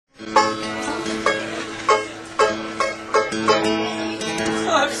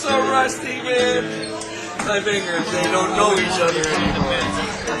rusty, man. My fingers, they don't know each other anymore.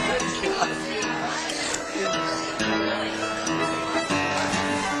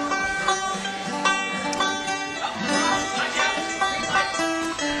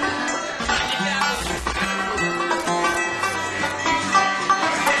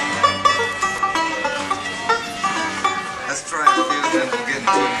 Let's try a few, then we'll get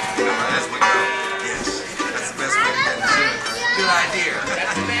into it, as we go. Yes, that's the best way to get into it. Good idea.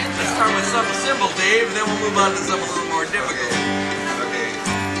 Let's start with something simple, Dave, and then we'll move on to something a little more difficult. Okay.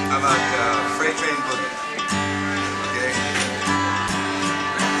 How about Freight Train Boogie? Okay.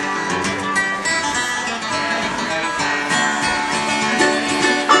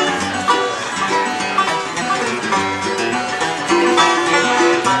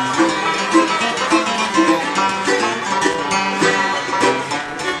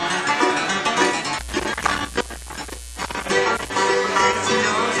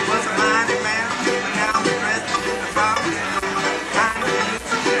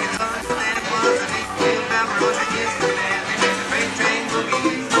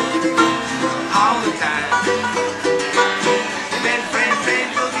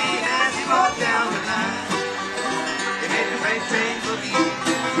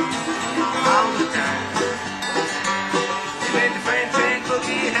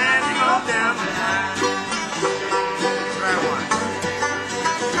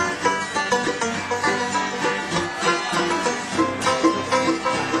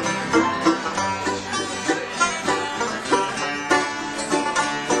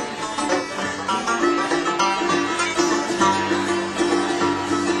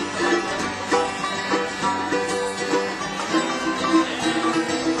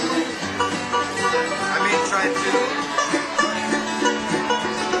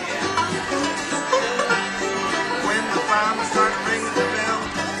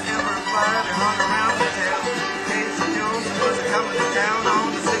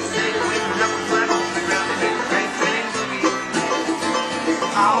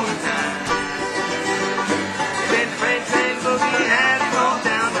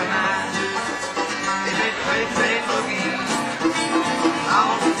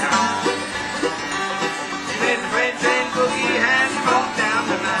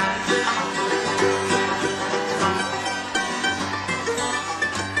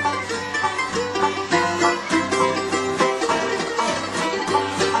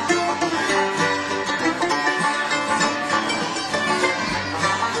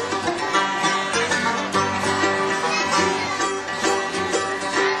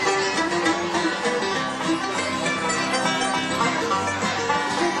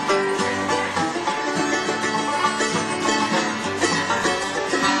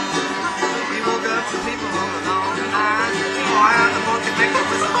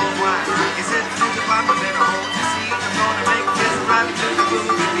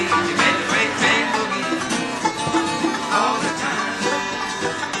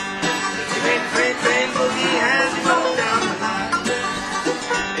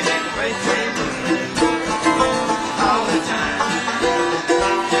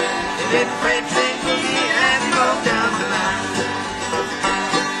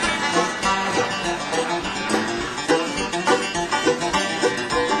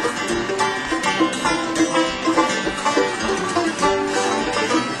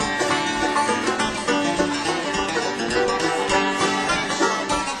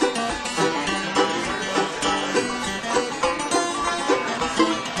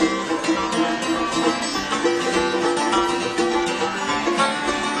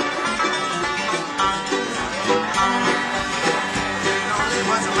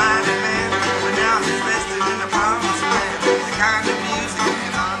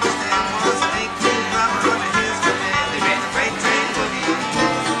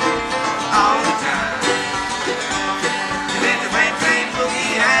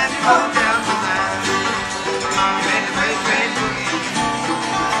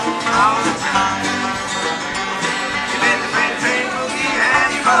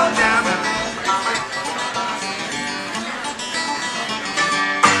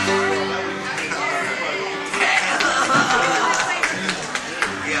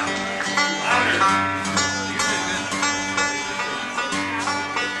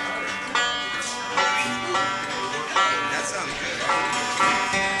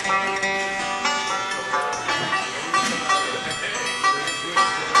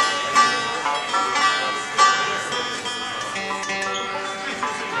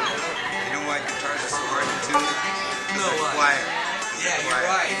 Yeah, you're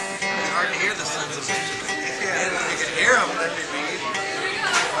right. It's hard to hear the sons of bitches. Yeah, you can hear them.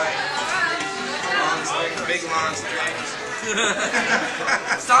 Right. big long strings.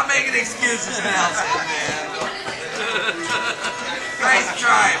 Stop making excuses, Nelson, man. Nice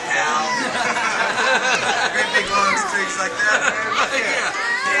try, pal. Great big long strings like that, man.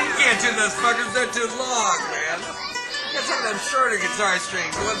 Yeah, you can't tune those fuckers. They're too long, man. Get some of them shorter guitar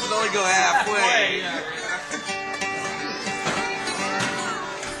strings, the ones that only go halfway.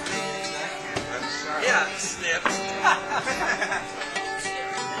 Yeah, snips.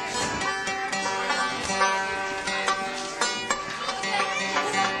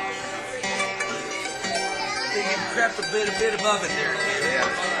 You crept a bit above it there, David. Yeah.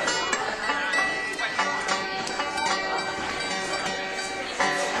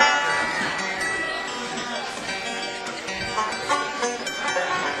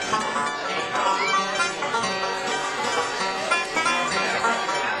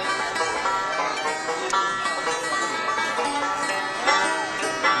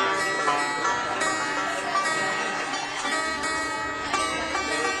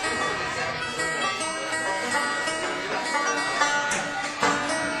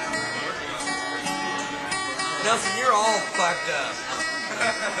 Nelson, you're all fucked up.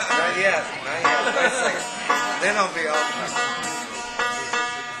 Not yet. Not yet. Wait a second. Then I'll be all fucked up.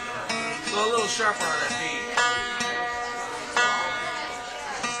 So a little sharper on that beat.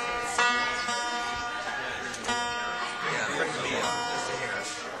 Yeah, bring the beat up. Just to hear it.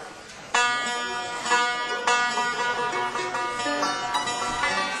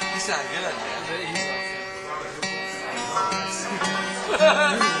 You sound good, man.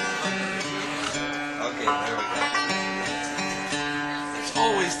 Okay, there we go. It's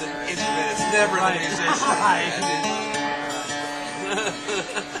always the instrument, it's never the musician.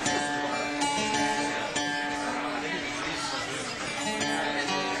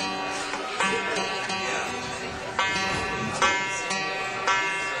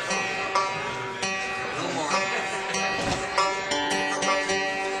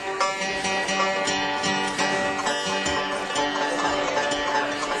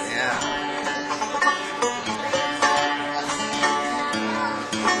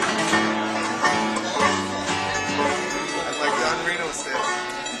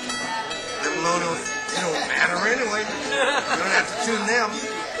 Tune them.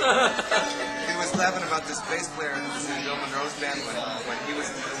 He was laughing about this bass player in Bill Monroe's band when he was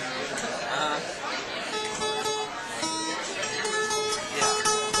in the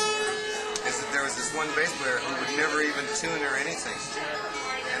yeah. Is that there was this one bass player who would never even tune or anything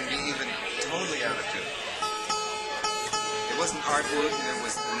and be even totally out of tune. It wasn't Art Wood, it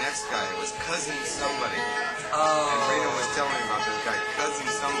was the next guy. It was Cousin Somebody. Oh. And Reno was telling me about this guy, Cousin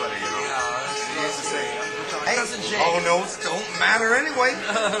Somebody, you know. Yeah, he used to say, hey, Cousin Jake. oh, notes don't matter anyway.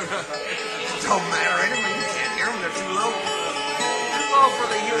 Don't matter anyway. You can't hear them. They're too low. Too low for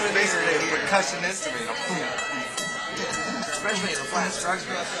the human ear. Basically, a percussion instrument. Especially in the flat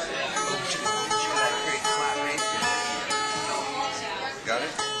structure. That great flat bass. Got it?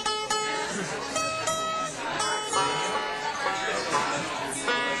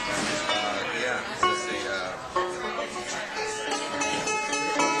 Yeah. Let's see.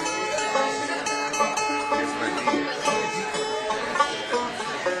 Here's my D.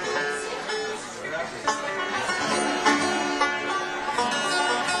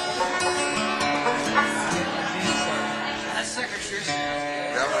 That sucker sure.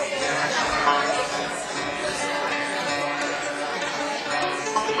 That one, yeah.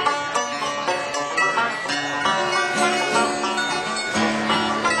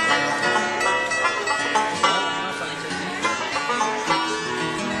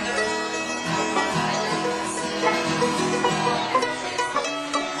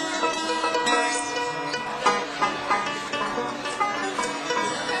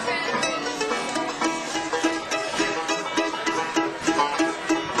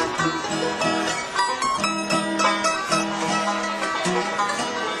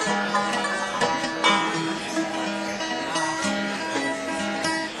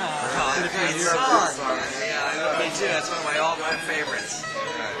 That's one of my all-time favorites.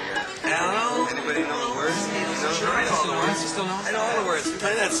 I don't know. Anybody know the words? Sure, I know all the words. You still know? I know all the words.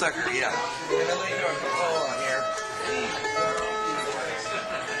 Play that sucker, yeah.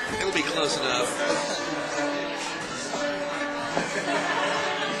 It'll be close enough.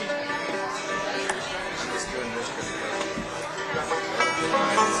 I'm just doing this because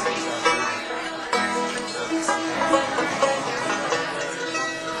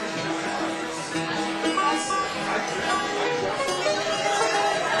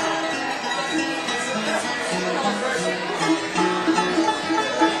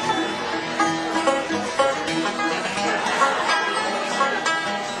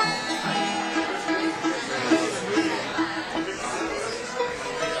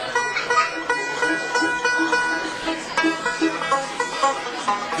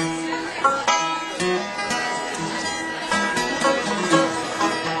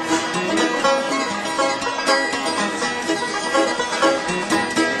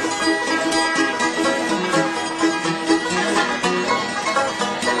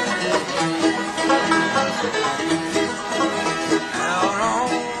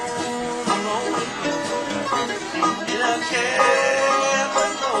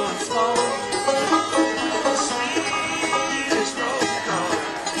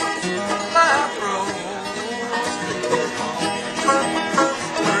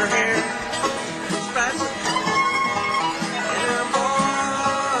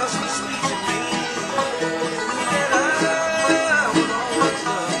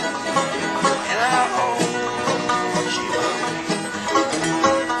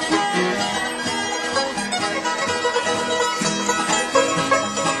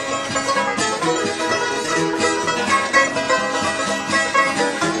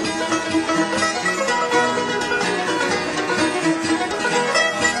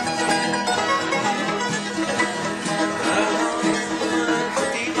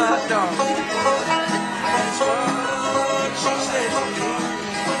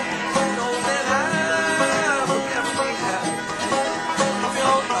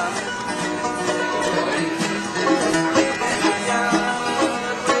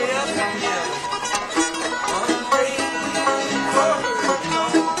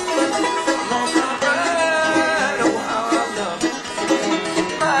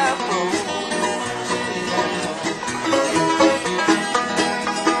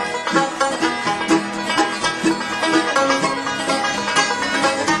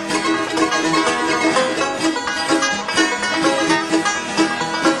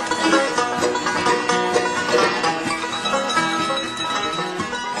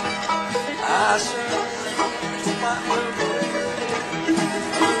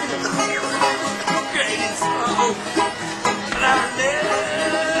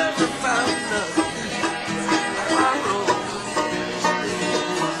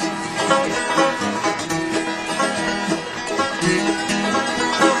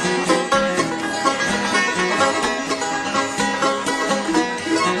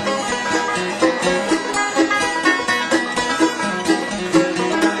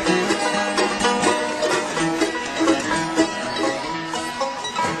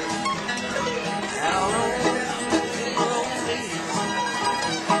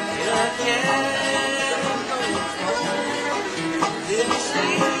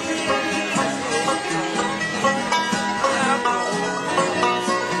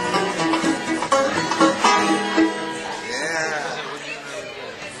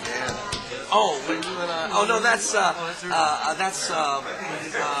Oh no, that's a little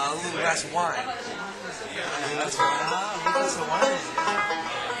glass of wine. That's the wine.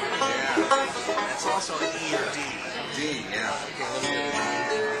 Yeah. That's also an E or D. D, yeah. Okay, let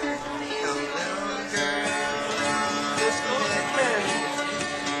me get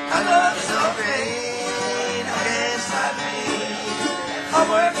I love is no pain, I can't stop me. I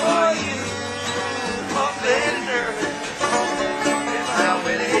work for you, for better. If I'm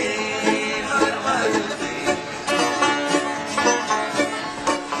winning, what am I to be?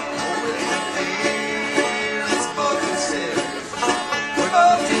 Oh, will you feel it's both considered? We're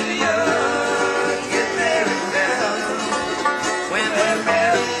both too young, get married now. When we're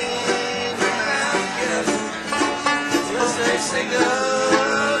married, we're bound together. We'll stay single.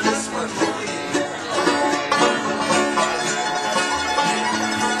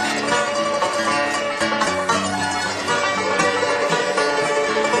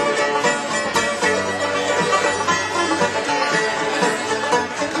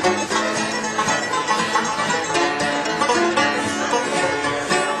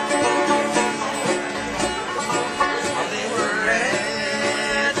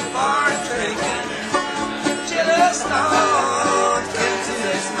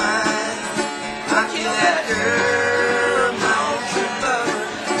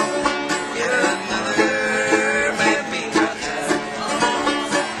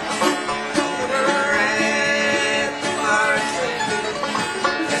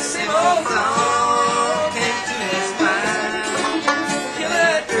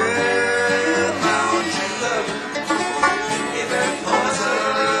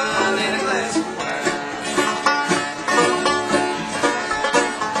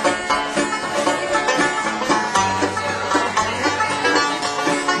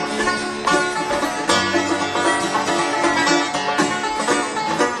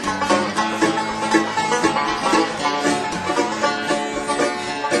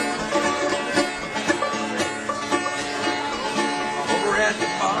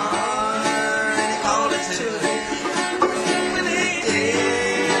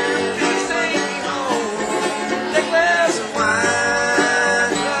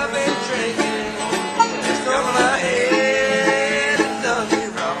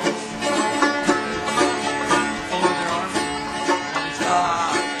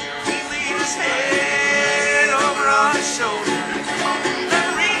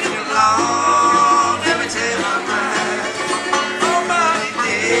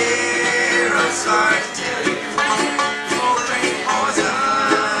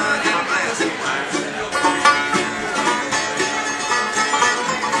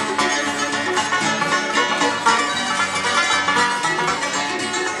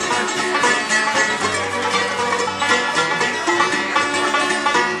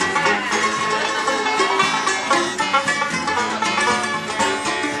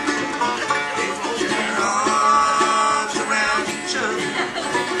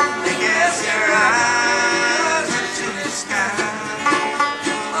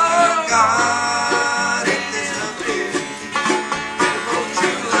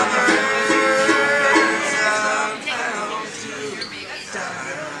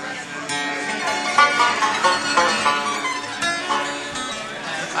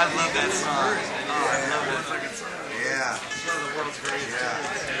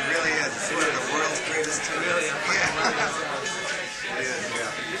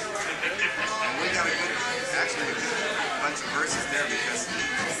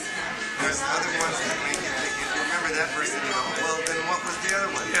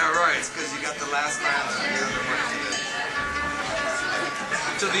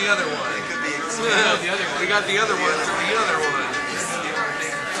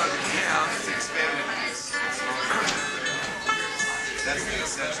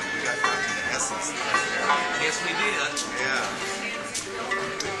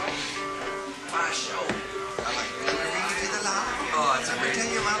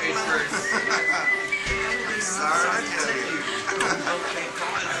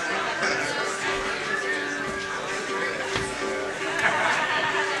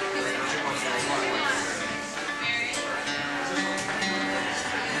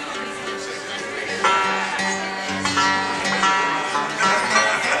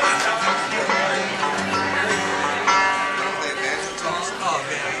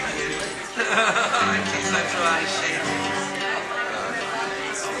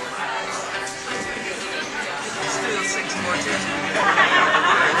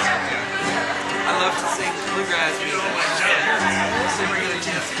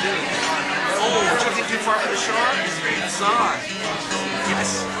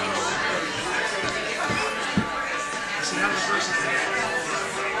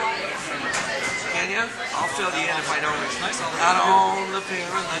 Can you? I'll fill you in if I don't. Out on the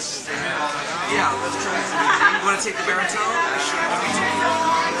perilous stair. Yeah, let's try it. You want to take the baritone?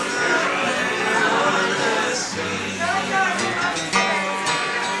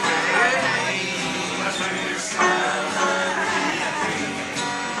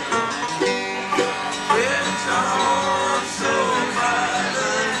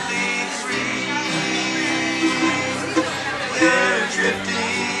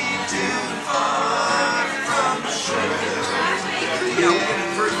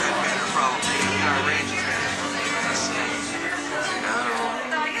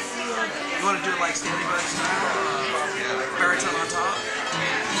 Like Stevie Wonder style, baritone on top.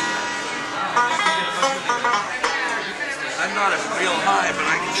 I'm not a real high, but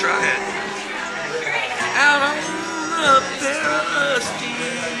I can try it. Out on the perilous deep.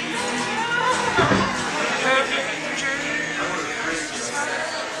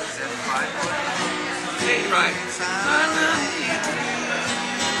 Hey, right.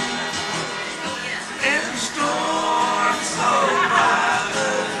 And storms so violently.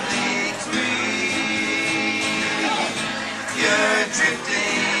 You're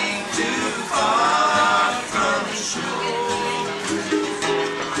drifting too far from the shore.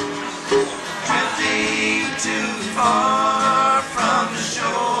 Drifting too far from the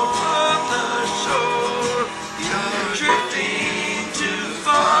shore. You're drifting too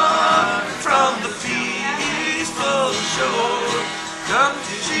far from the peaceful shore. Come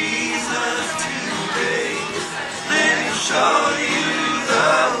to Jesus today. Let him show you the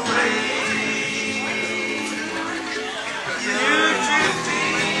way. You're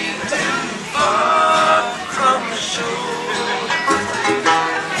drifting too far from the shore.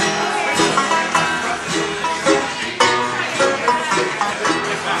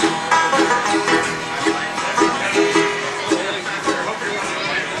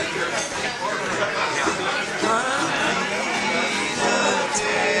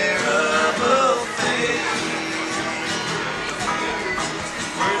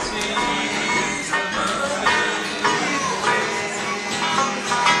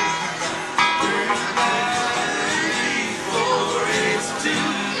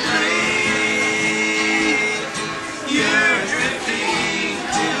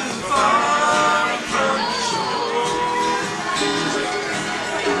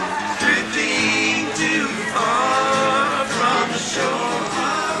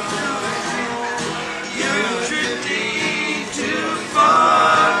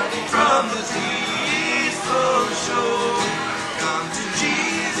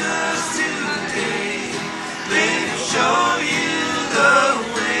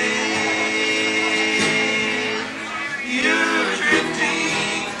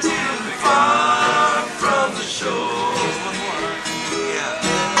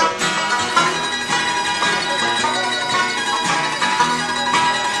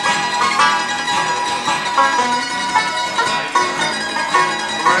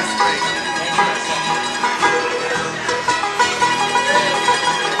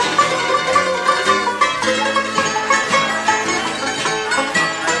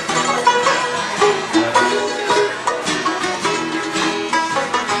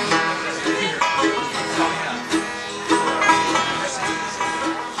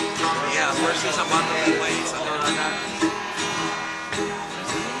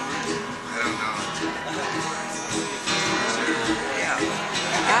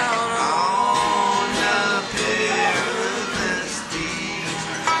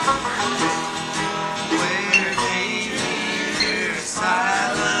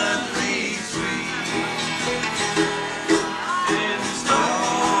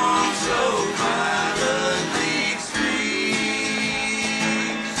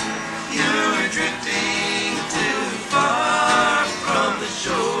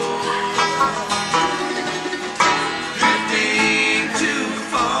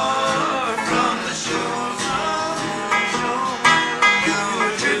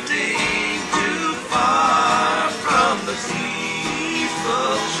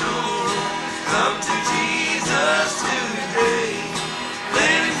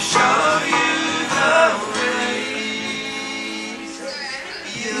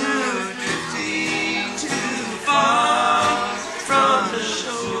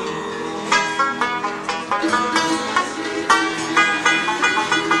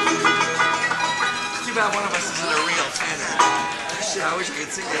 I wish I could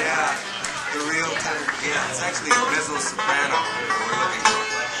sing that. Yeah, the real tenor. Yeah, it's actually a mezzo soprano we're looking for.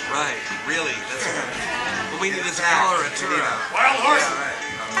 Right, really. That's what we need is a coloratura. Wild horse. Yeah, right.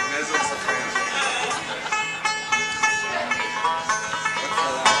 Mezzo soprano.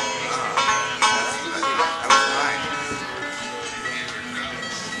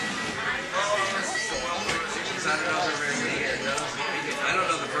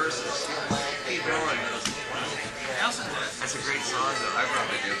 these songs though. I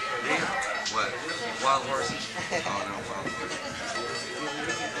probably do. Do you? What? Wild Horses? Oh no, Wild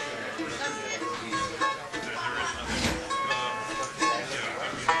Horses.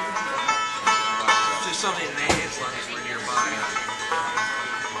 Just something made as long as we're nearby.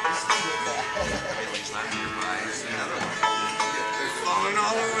 It's not nearby. It's another one. They're falling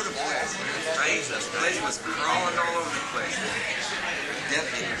all over the place. Jesus, The place was crawling all over the place.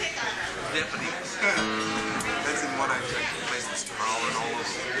 deputy. That's in one I took. The place was crawling all over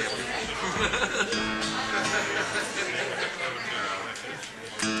the deputy.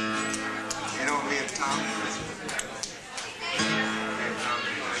 You know what me and Tom did?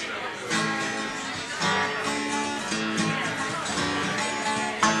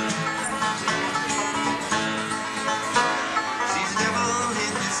 She's a devil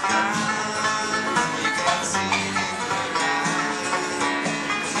in disguise. You can see it in her eyes.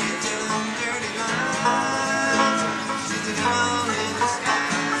 She's telling dirty lies. She's a devil in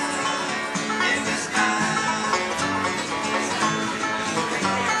disguise. In disguise.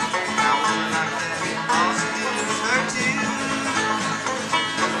 Now a woman like that, all she did was hurt you.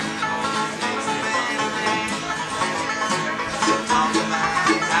 Things that made her leave. Talk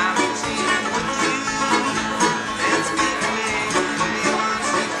about how she with you. And speak away when he wants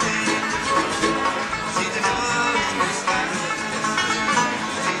to pay. She's a devil in disguise.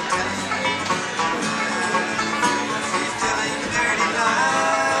 She's telling dirty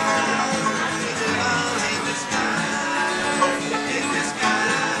lies. She's a devil in disguise. In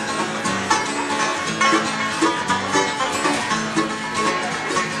disguise.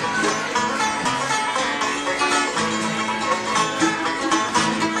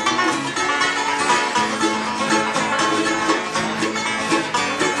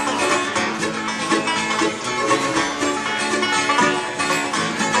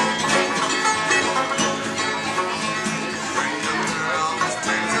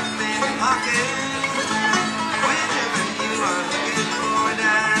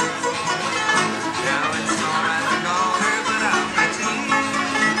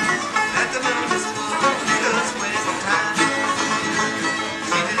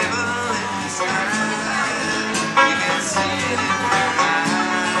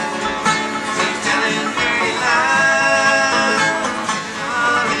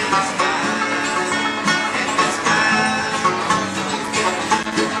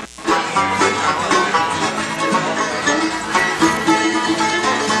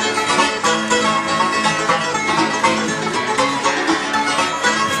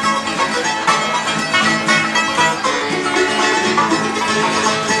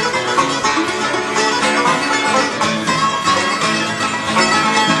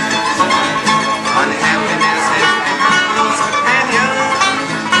 Unhappiness has been her close companion.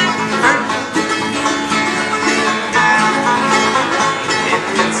 It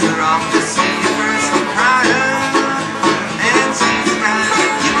gets her off to see a person crying, and she's crying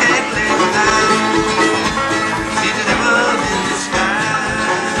that you can't live without. She's a devil in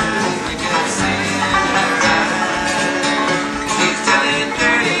disguise. You can see it in her eyes. She's telling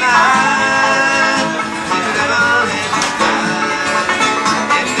dirty lies. She's a devil in disguise.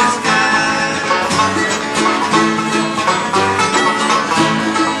 In disguise.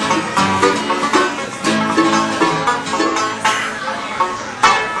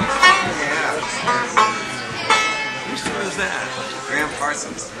 Whose tune is that? Graham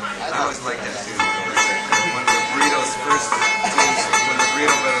Parsons. I always liked that too. One of the Burritos first tunes, when the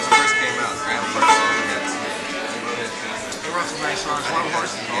Burrito Brothers first came out, Graham Parsons had He wrote some nice songs. Wild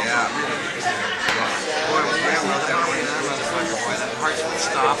Horses. Yeah. Boy, when Graham wrote that one, Boy, the hearts would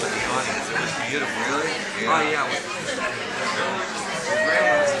stop in the audience. It was beautiful. really? Oh yeah. Graham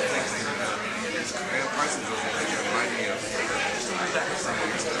wrote some things that, Graham Parsons wrote that that reminded me of some of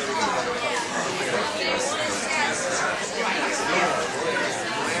your stuff.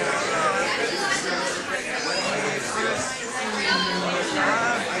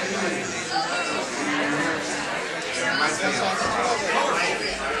 Reminds me of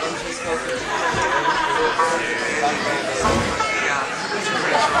Yeah.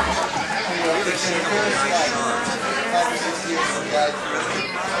 Really seen them with nice songs.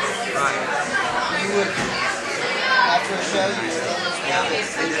 Right. After a show, you would almost Yeah, want they to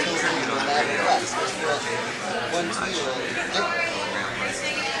did a tribute on the radio. one, two,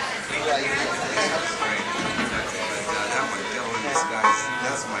 right. That one, Devil in Disguise,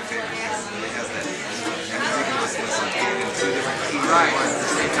 that's my favorite. It has that ambiguousness of being in two different keys. Right. At the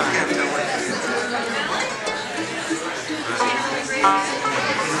same time. Can't tell what it is.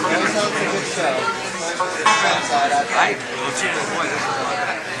 That was a good show. Outside, Right? Well, gee, boy, this is a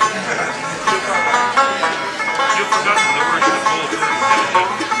lot. You've forgotten the version of Paul Jordan did it.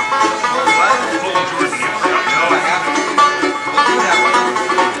 What? Paul Jordan, you've forgotten. No, I haven't. We'll do that one.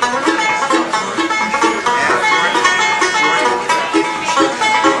 Yeah, Jordan.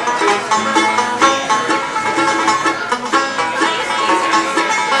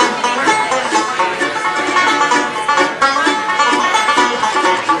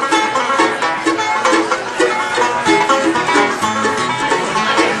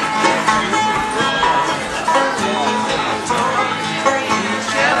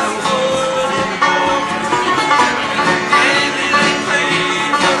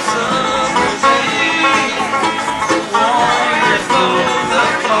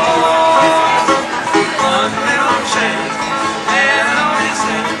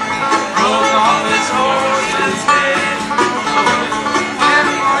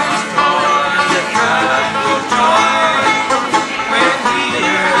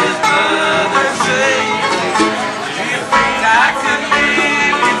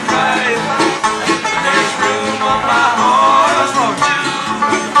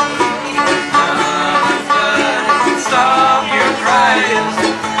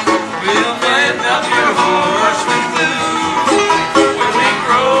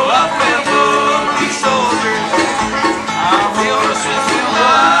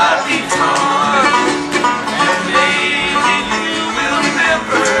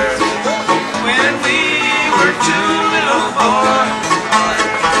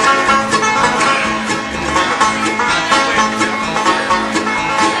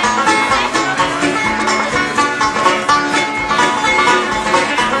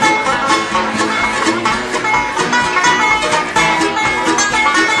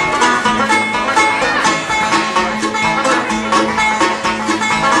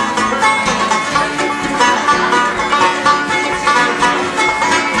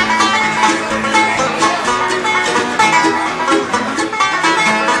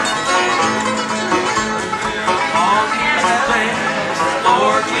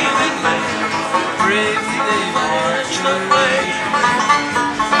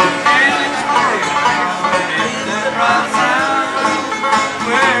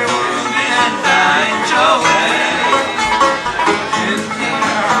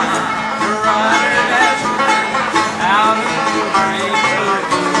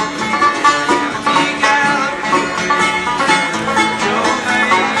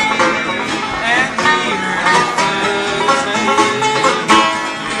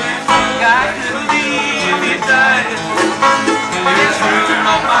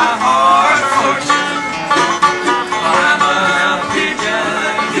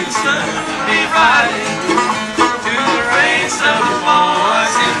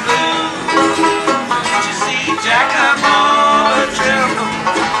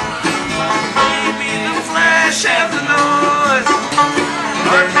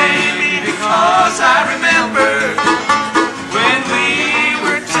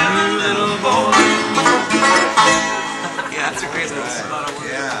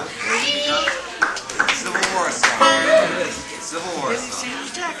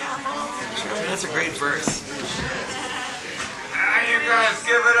 That's a great verse. Ah, you guys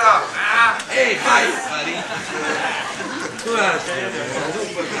give it up, huh? Hey, hi, buddy. Who else?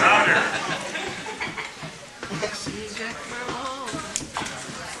 Louder.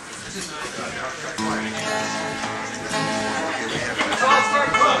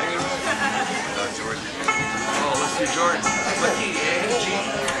 Jordan. Oh, let's do Jordan. What key? A, G?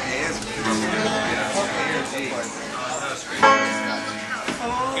 A is yeah, A or G.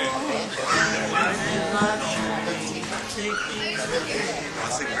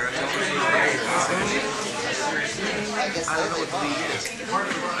 I'll sing baritone. I don't know what the lead is.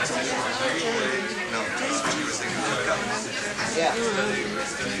 No, you were singing the cup. Yeah.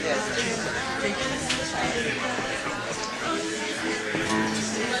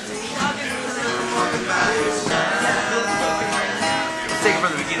 Let's take it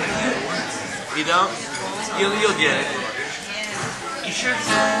from the beginning. You don't? You'll get it. You sure?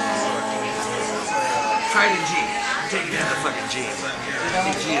 Try it in G. I'm taking it in the fucking G. I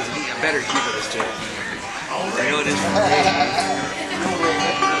think G is a better key for this tune. You know what it is?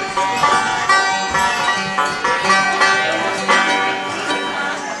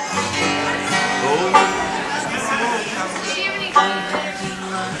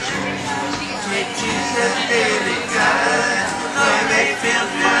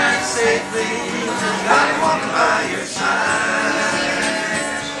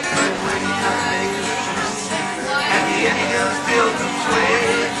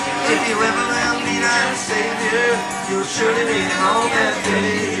 If you ever will need our Savior, you'll surely meet him on that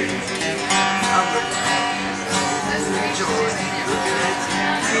day.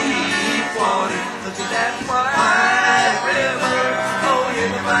 river. Oh, hear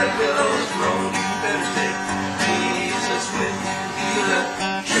the mighty billows roll. You better take Jesus with you. He's a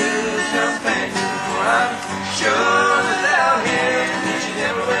true companion. For I'm sure without him that you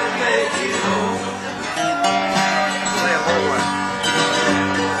never will make it home. Play a whole one.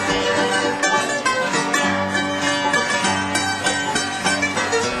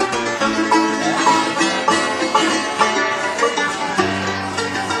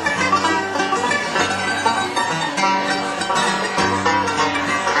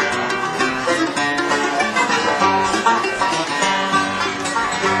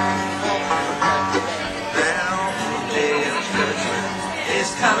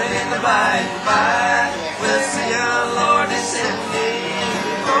 Coming in the by and by, we'll see our Lord descending,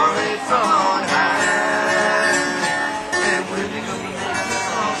 glory from on high. And when we go to the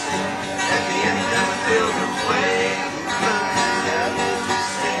crossing, at the end of the pilgrim's way, looking down at the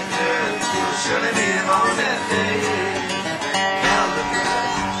center, we'll surely meet him on that day. Now look at that,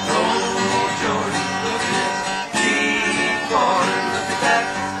 oh Jordan, look at this deep water, look at that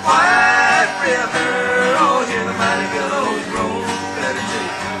white river, oh hear the mighty billows roll.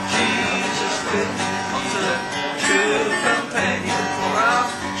 Jesus with me, the true companion, for I'm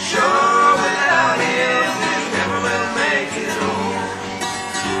sure without him you never will make it home.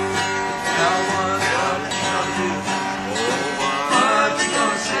 Now what you gonna do? What you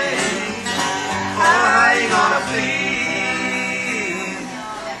gonna say? Oh, how you gonna feel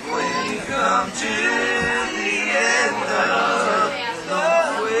when you come to the end of the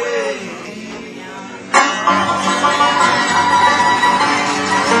way?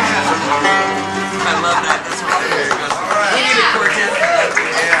 I love that. That's my favorite. Right. We need a quartet for that.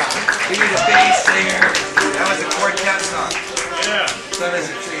 Yeah. We need a bass singer. That was a quartet song. Yeah. That is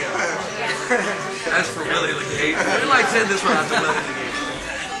a trio. That's for Willie Legate. I'd like to send this one out to Willie Legate.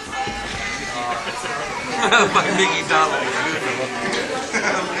 By Mickey Donald.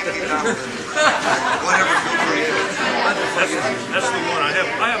 Mickey Donald. Whatever Google is. That's the one. I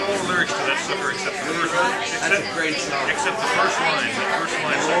have all the lyrics to that sucker except the first one. That's a great song. Except the first line. The first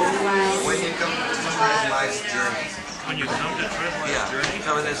line says, When you come to life's journey. when you come to tread life's journey.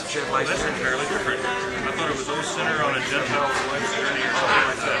 Coming as a trip Well, like that's that. entirely different. I thought it was O Sinner on a Gentile's life's journey or something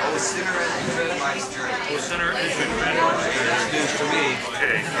like that. Oh, sinner as you tread life's journey. O Sinner as you tread life's journey. That's news to me.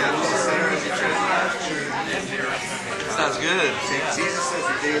 Okay. Yeah, oh, sinner as you tread life's journey. Sounds good. Jesus says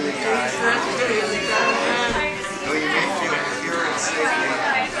a daily guide. Though you may feel pure and safely,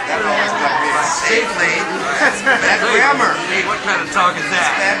 that always got me. Safely? That's bad grammar. Hey, what kind of talk is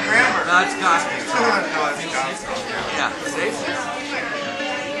that? Bad grammar. No, it's gospel. No, it's gospel. Yeah, safely.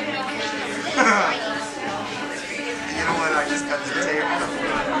 You know what? I just got the tape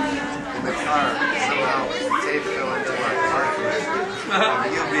in the car. Somehow the tape fell into my car collection.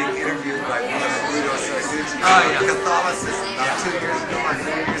 You're being interviewed by Bruno Sarsucci Oh, yeah. Catholicism about 2 years ago on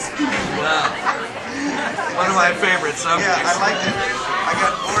New Year's Eve. One of my favorite subjects. Yeah, I liked it. I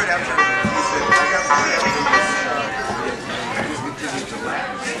got bored after he said, I got bored after this. I just continued to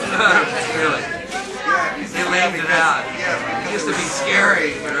laugh. Really? Yeah, He laid it out. Yeah, It used to be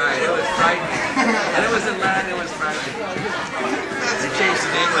scary, right? It was frightening. And it was in Latin, it was frightening. They changed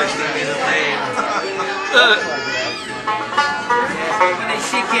it to English, they made it lame.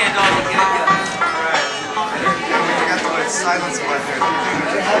 She can't all get it. I got the word silence part there.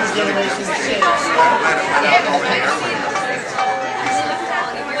 That's really devastating. I'm glad it went out over the airplane.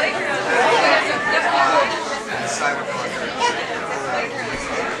 Silent partner.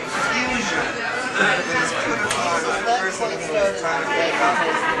 Fusion. It was put upon the person who was trying to pick up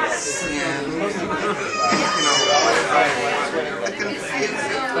sin. You know, the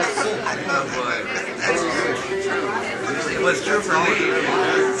confusion. I love it. That's very true. It was true for me.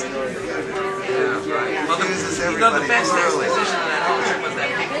 Yeah, right. Well, the best exposition of that whole trip was that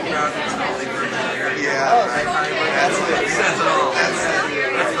people crowd that's all they were there. Yeah, right. That's it. It says it all. That's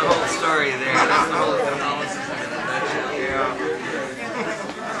it. That's the whole story there. That's the whole Catholicism in a nutshell. Yeah.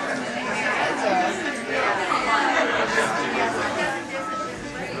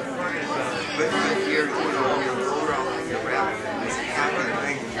 But you're, you're rural and you're rapping. It's a happy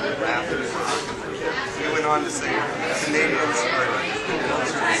thing. You're laughing. He went on to say, Canadians are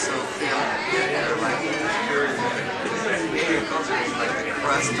culture is so thin. They're like pure. Canadian culture is like the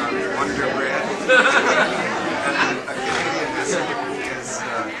crust on Wonder Bread. And a Canadian is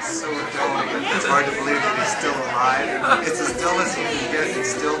so dull that it's hard to believe that he's still alive. It's as dull as he can get and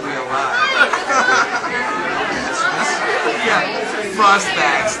still be alive. Yeah,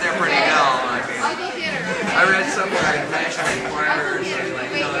 frostbacks, they're pretty dull. I read somewhere in National Enquirer or something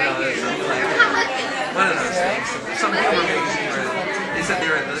like, something like one of those things. Some humor magazine where they said the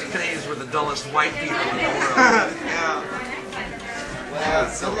Canadians were the dullest white people in the world. Yeah.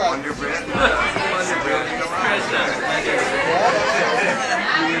 Wow, so Wonder Bread. Wonder Bread.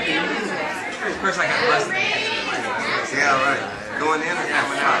 Of course, I got less than Yeah, right. Going in or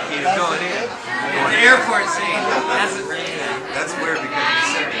coming out? he was going in. The airport scene. That's weird because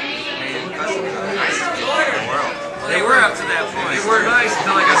you said Canadian customs are the nicest people in the world. They were up to that point. They were nice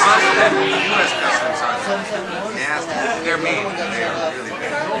until I got busted. U.S. customs are nasty. They're mean. They are really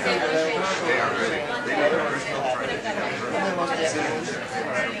bad. They are really. They need a personal friend. They have a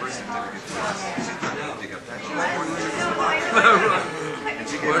birth certificate. She's not going to dig up that. She's born in and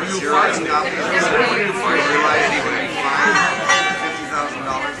she gave a Xerox copy. What do you find? Realized he would be fined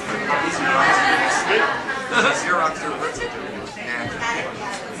 $50,000 for Xerox. Xerox her birth certificate. And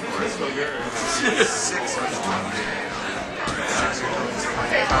of course, 6 or something. 6 years old.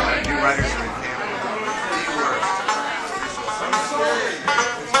 Found out new writers are in Canada. The worst.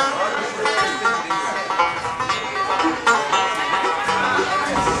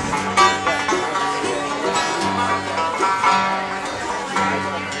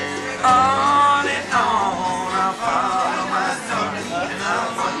 On and on, I'll follow my darling, and I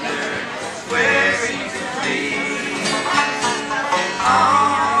wonder where she could be.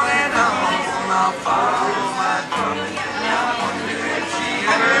 On and on, I'll follow my darling, and I wonder if she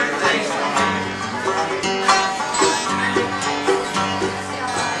ever thinks of me.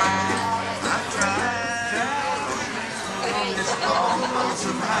 I've tried on this long,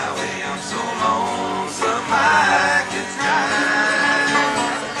 lonesome highway. I'm so lonesome I could cry.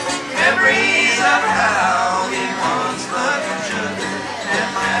 Memories of how we once loved each other, and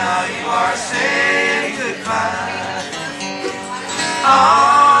now you are saying goodbye.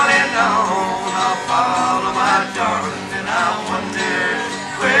 On and on, I'll follow my darling, and I wonder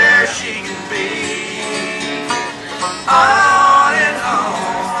where she can be. On and on,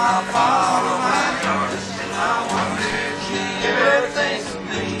 I'll follow my darling, and I wonder if she ever thinks of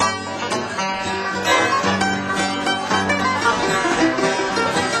me.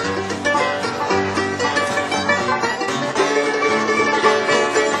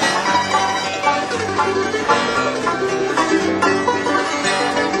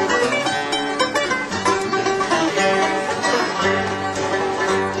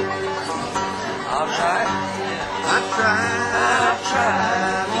 I've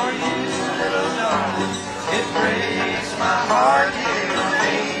tried for you, little darling. It breaks my heart to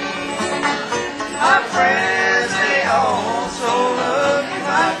pain. My friends, they also love you,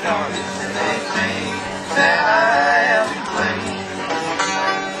 my darling, and they think that I am to blame.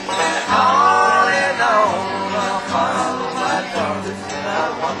 On and on, I'll follow my darling, and I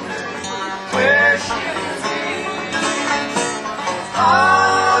wonder where she can be.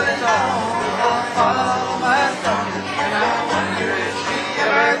 On and on, I'll follow my darling, and I wonder if she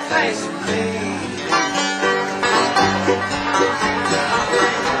ever thinks of me.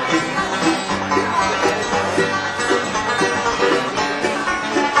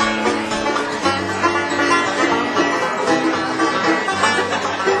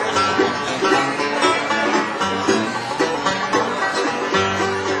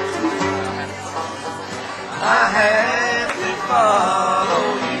 I had to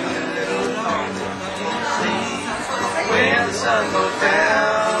follow you, little darling, see when the sun goes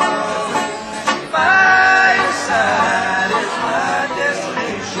down. By your side is my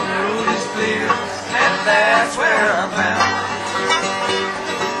destination. The road is clear, and that's where I'm bound.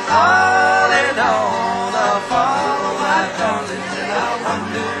 On and on, I'll follow my darling, and I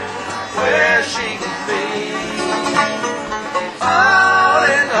wonder where she can be. On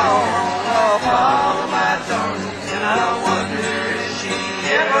and on, I'll follow my darling, and I wonder if she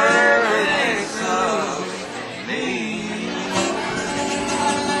ever thinks of me.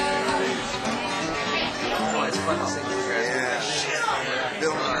 Oh, it's fun to sing with you guys. Yeah.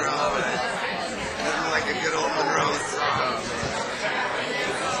 Bill Monroe. Nothing like a good old Monroe song.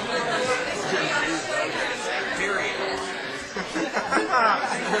 Period. Period.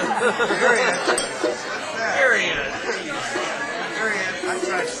 What's that? Period. Period. I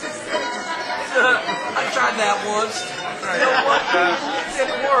tried to sing that. I tried that once. You know what? It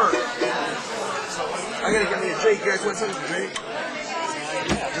didn't work. I gotta get me a drink. You guys want something to drink?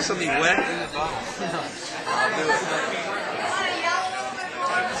 Just something wet? I'll do it.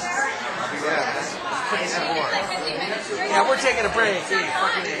 Yeah. Some more. Yeah, we're taking a break.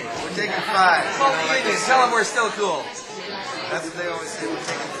 Fucking A. We're taking 5. Call the union. Tell them we're still cool. That's what they always say. We're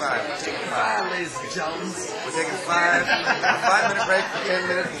taking 5. We're taking 5. Bye, ladies and gentlemen. We're taking 5. A 5-minute break for 10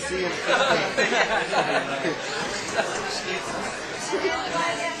 minutes and see you in 15.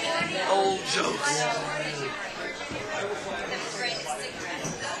 Old jokes.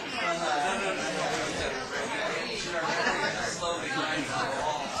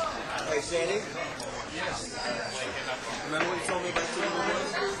 Hey, Sandy? Remember what you told me about the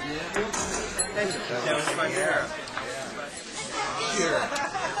boys? Yeah. That was my hair. Sure.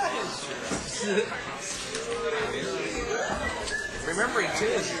 Remembering too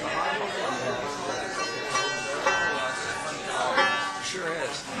is sure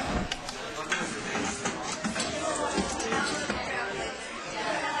is.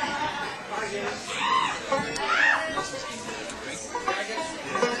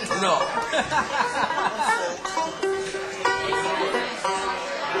 No.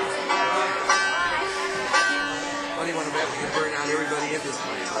 What do you want to bet we can burn out everybody in this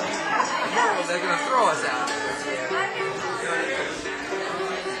place? No, they're going to throw us out.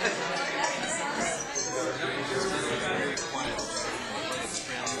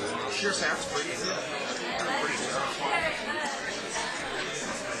 Sure sounds pretty good. Pretty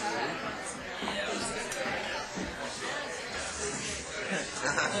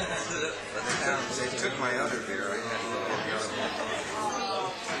They took my other beer. I had to go get the other one.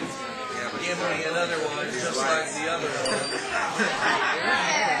 Yeah, but give me another one, just like the other one.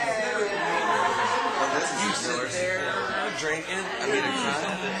 You sit there drinking. I mean,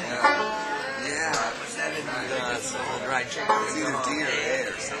 yeah. That is the right drink. It's either D or A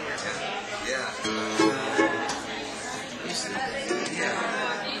or something. Yeah.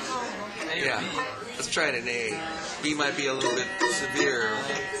 Yeah. Let's try it in A. B might be a little bit severe.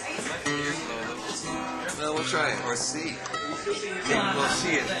 Well, we'll try it. Or C. We'll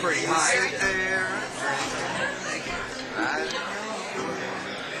see. It's pretty high. Sit there. I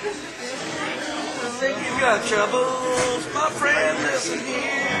think you've got troubles, my friend. Listen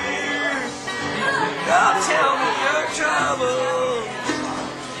here. God, tell me your troubles.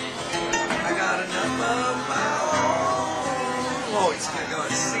 I got enough of my own. Oh, he's gonna go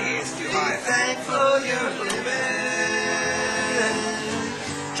and see. It's too high. Be thankful you're living.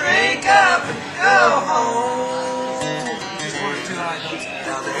 Drink up and go home. Just one or two high notes.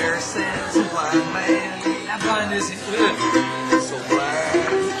 Now there sits a blind man. How blind is he? So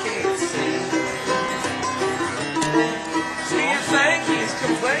blind he can't see. Do you think he's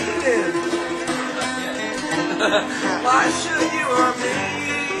complaining? Why should you or me?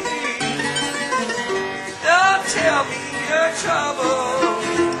 Don't tell me your trouble.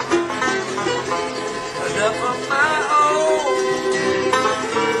 Enough of my own.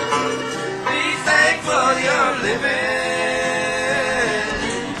 Be thankful you're living.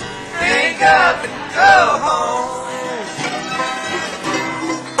 Drink up and go home.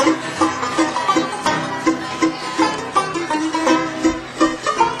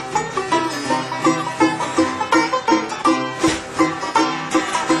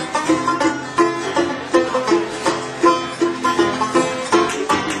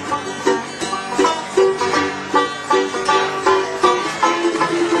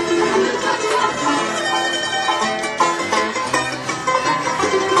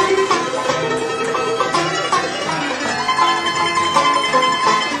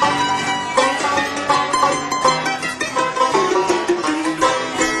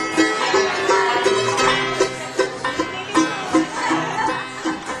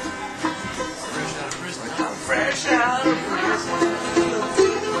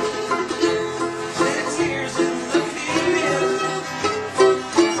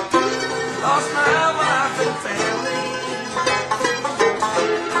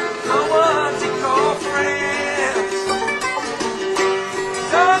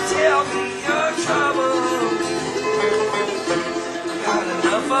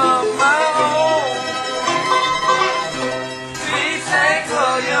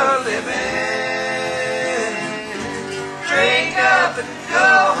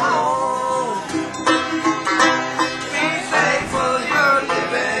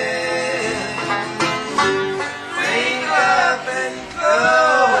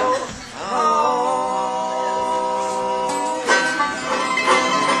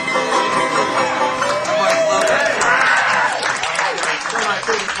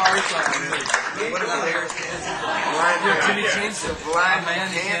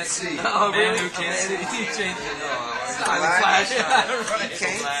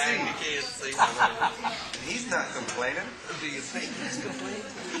 He's not complaining. Do you think he's complaining?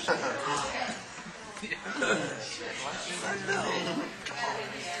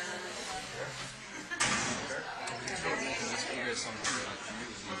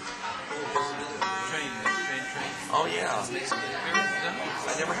 Oh yeah. I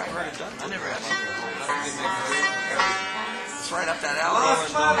never have heard it done. I never have. It's right up that alley.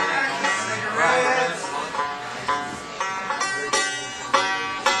 Right.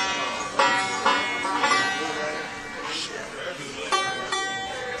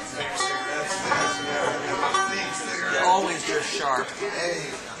 sharp. Hey.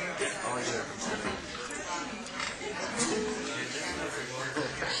 Oh, yeah.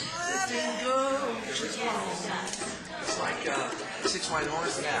 It's like 6 white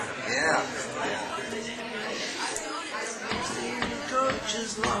horses now. Yeah.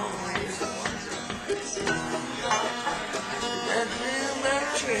 Coaches long. That river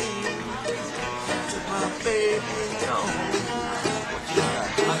train took my baby home.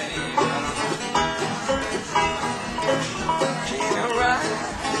 How many? Gina Ride.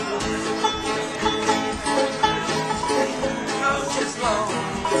 Coaches long.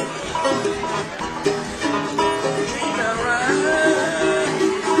 Gina Ride.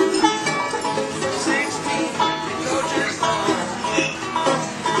 16 coaches long.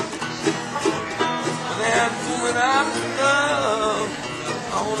 They're doing up love.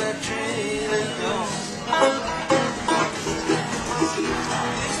 All that train is gone.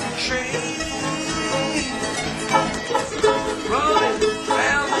 Train rolling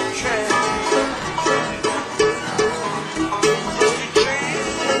down the track. Just a train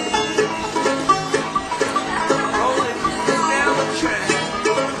rolling down the track.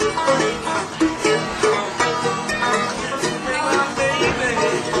 Bring my baby.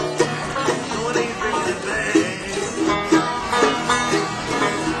 No one ain't bringing it back.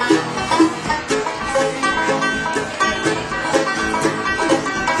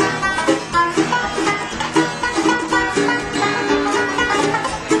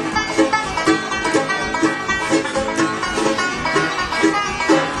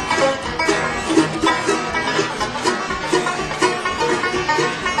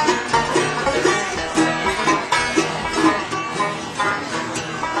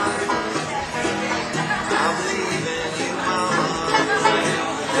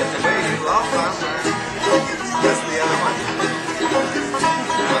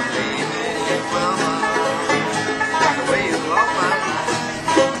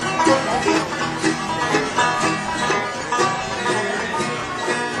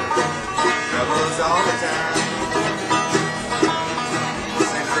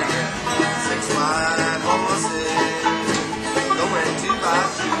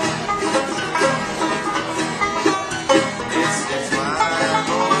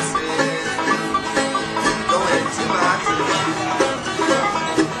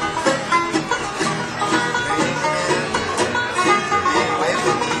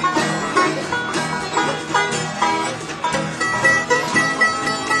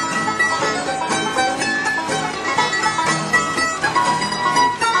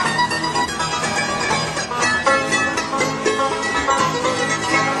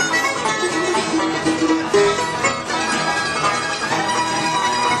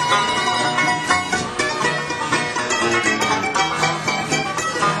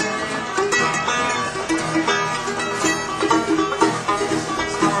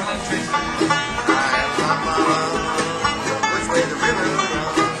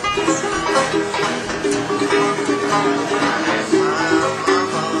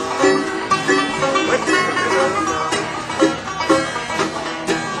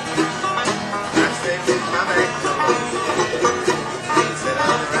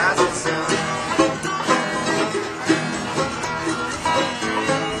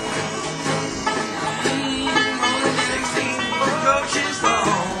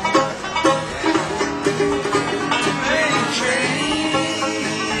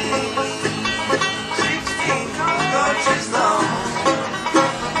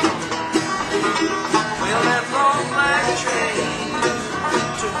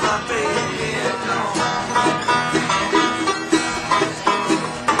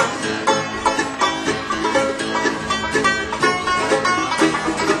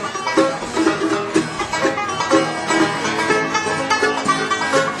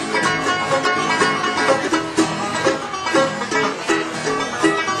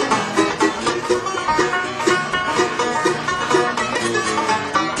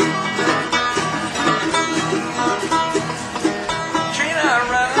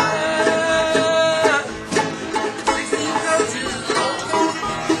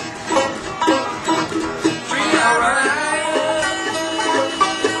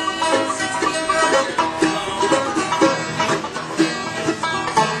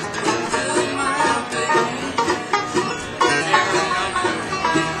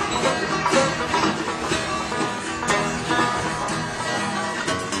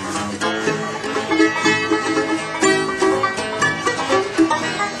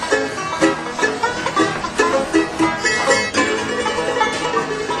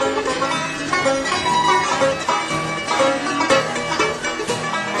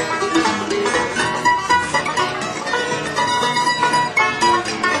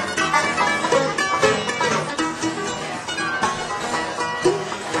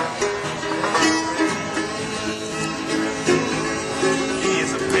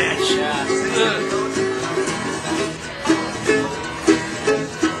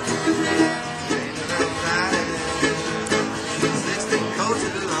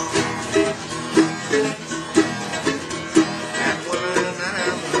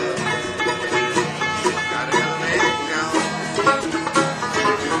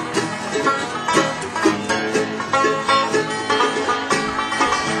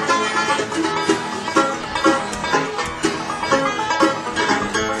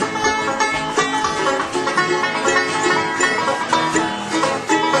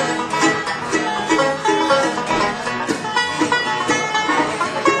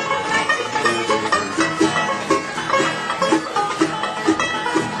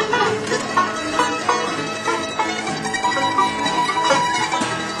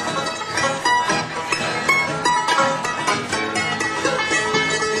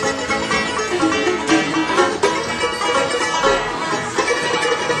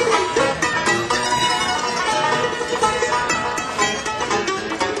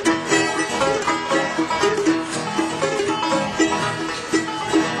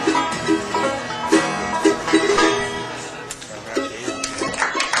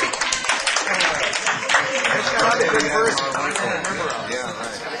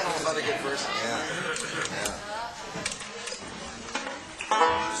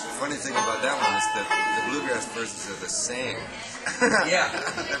 Funny thing about that one is that the bluegrass verses are the same. Yeah.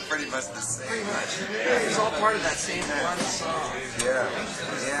 They're pretty much the same. Pretty much. It's all part of that same one song. Yeah.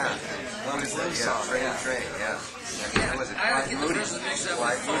 Yeah. What is that? Yeah. Train. Yeah. And was it Clyde Moody?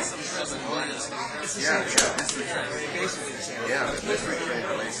 Clyde Moody. Yeah. Mystery Train. Basically the same. Yeah. The Mystery Train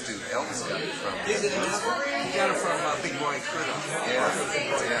relates to Elvis got it from. He got it from Big Boy Cred. Yeah.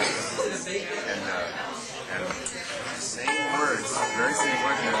 Yeah. And same words, very same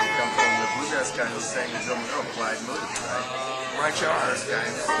words that come from the bluegrass guy who sang with Bill Monroe, Clyde Moody, right? Right, Charles. This guy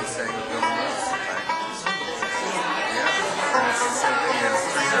who sang with Bill Monroe, right? Yeah, and it's the same thing. He has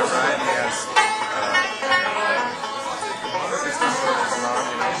Train That Ride, he has 16 Circles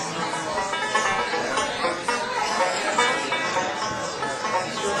Long, you know?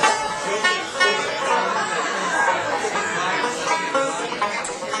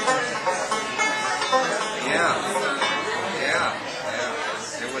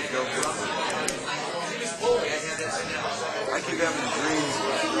 I keep having dreams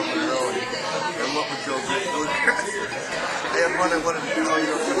about Bill Monroe and what would go good bluegrass. I had one I wanted to call you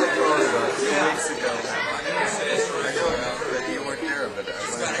up on the phone about 2 weeks ago. I know that you weren't there, but I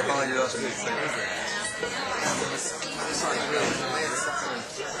wanted to call you up and say,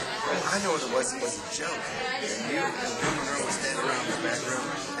 I know what it was a joke. And you and Bill Monroe were standing around in the back room,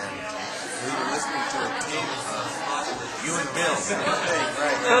 and we were listening to a tape of you and Bill.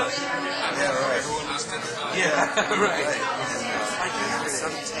 Right. Yeah, right. Yeah, right. And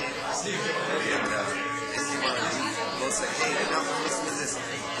some tape, and you both say, hey, now listen to this.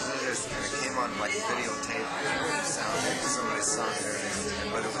 And it came on like videotape, the sound of somebody's song there,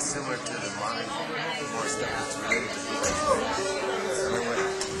 but it was similar to the modern, more stuff that's related to bluegrass. And I went,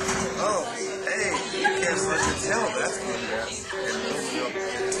 oh, hey, you can't let you tell, that's bluegrass.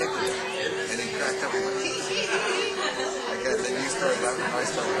 And he cracked up and went, then you started laughing, I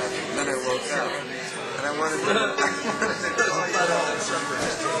started laughing, and then I woke up. And I wanted to call you out.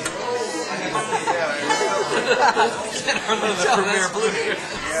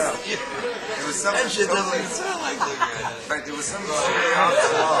 Yeah. It was something totally... In fact, it was something totally off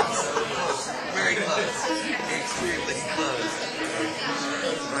the walls. Very close. Extremely close.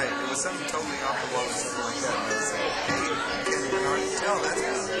 Right. It was something totally off the wall or something like that. And I was like, hey, you can't even hardly tell. That's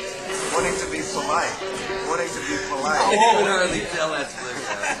wanting to be polite. Wanting to be polite. You can hardly tell that's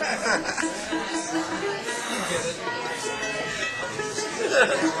bluegrass. I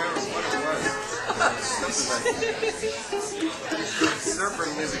can't remember what it was. Something like surfer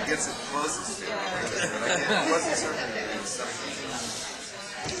music gets it closest to it. But I can't, it wasn't surfer music, it was something.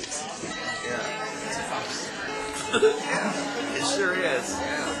 Yeah. It sure is.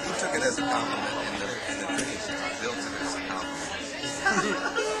 Yeah. He took it as a compliment in the dreams. Bill took it as a compliment.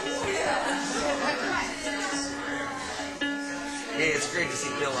 Hey, it's great to see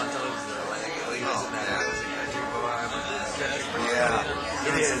Bill on television though. I think he was in that country Yeah.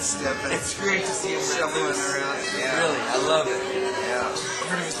 It is. It's great to see him shuffling around. Yeah. Really, I love it. Yeah. I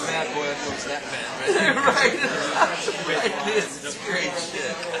heard he was the bad boy. I thought it was that band, right? Right. It's great shit.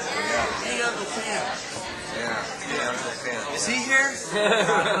 Yeah. Hey, Uncle Sam. Yeah. Yeah, Uncle Sam. Is he here?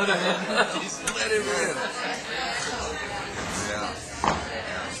 Let him in. Yeah.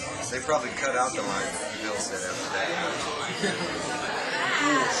 They probably cut out the line Bill said after that.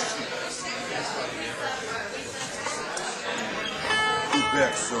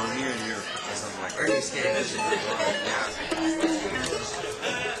 Quebec, so here and here, or something like that. Ernie Skates. Yeah.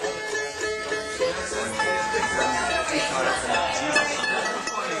 He caught it from Jesus.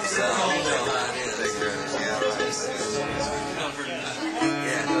 So, you know how it is. Yeah, right.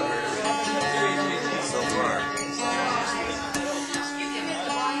 Yeah, no hurt. So far.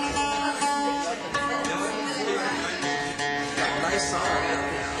 Nice song.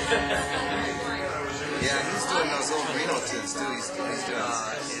 Yeah, he's doing those old Reno tunes too. He's doing.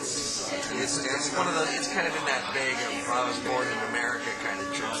 It's one of the. It's kind of in that vague of I was born in America kind of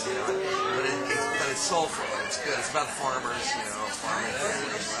truth, you know. But it's soulful. It's good. It's about farmers, you know, farming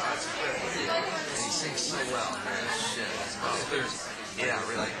families. And he sings so well, man. Shit, it's about yeah,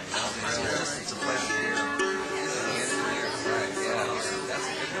 really. It's a pleasure to hear. Right. Yeah. That's a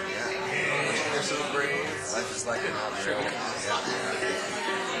good one. Yeah. They're so great. Life is like an opera. Yeah.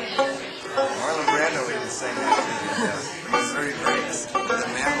 Marlon Brando even sang that too. Yeah. It's very great. The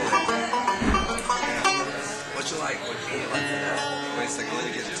mandolin. What you like? What do you like for that? Wait a second, let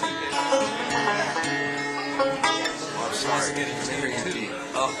me get it to you. Oh, I'm sorry. Very deep.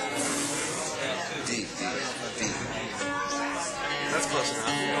 Oh, Deep. that's close enough.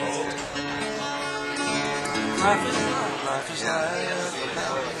 Life is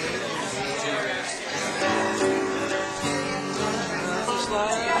Yeah.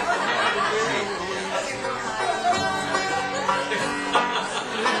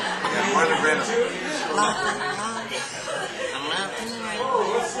 Yeah, Marlon Brando.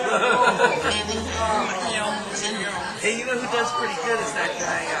 Hey, you know who does pretty good is that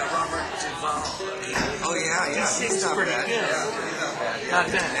guy, Robert Duvall. Oh yeah. He sings not pretty bad. good. Yeah, he's not bad. Yeah. Not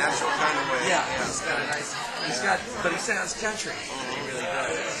bad. Natural kind of way. Yeah, he's got a nice, but he sounds country. He really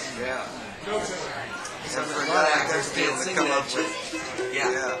does. Yeah. Some And of for the a guy lot like that actors to be able can't to sing come that up shit. with,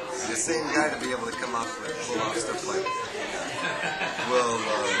 Yeah. the same guy to be able to come up with, pull off stuff like, well,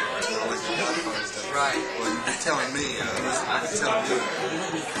 like the Godfather stuff. Right. Well, you'd be telling me, I would tell you.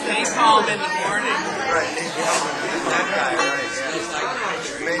 They call him in the morning. Right, that guy, right? Yeah. It's like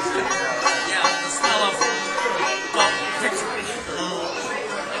country. Amazing. Yeah, right. Yeah, the smell of picture.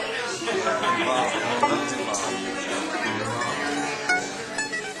 Bob, I love to Bob.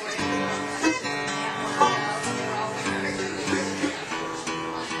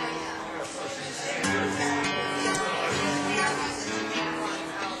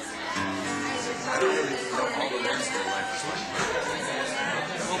 I don't really know all the lyrics of their life is like.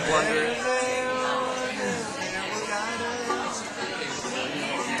 We'll wonder.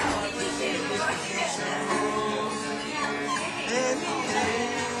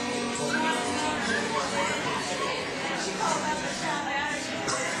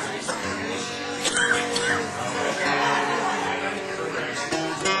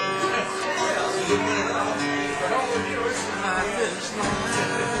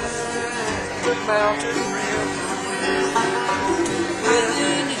 Mountain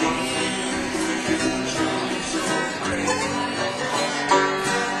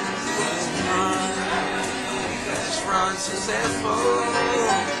just run successful.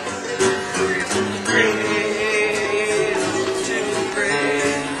 Great to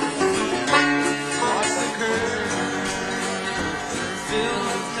great. What's the curve? Fill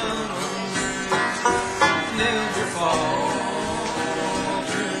the tunnel. Never fall.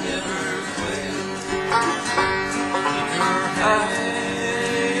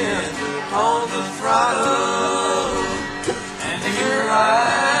 On the throttle and your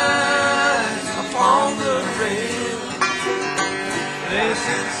eyes upon the rail. There's a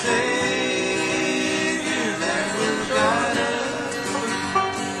Savior that will guide us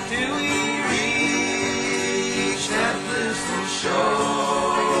till we reach that blissful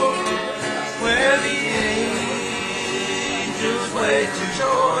shore where the angels wait to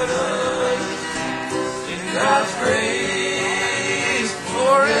join us in God's grace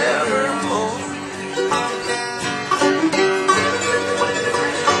forevermore.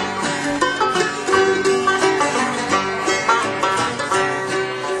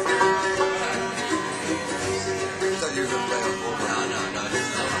 I thought you were going to play a full one. No.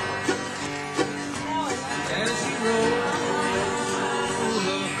 As you roll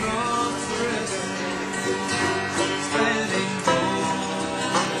across the rest, standing tall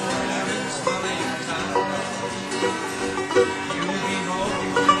and swelling tide.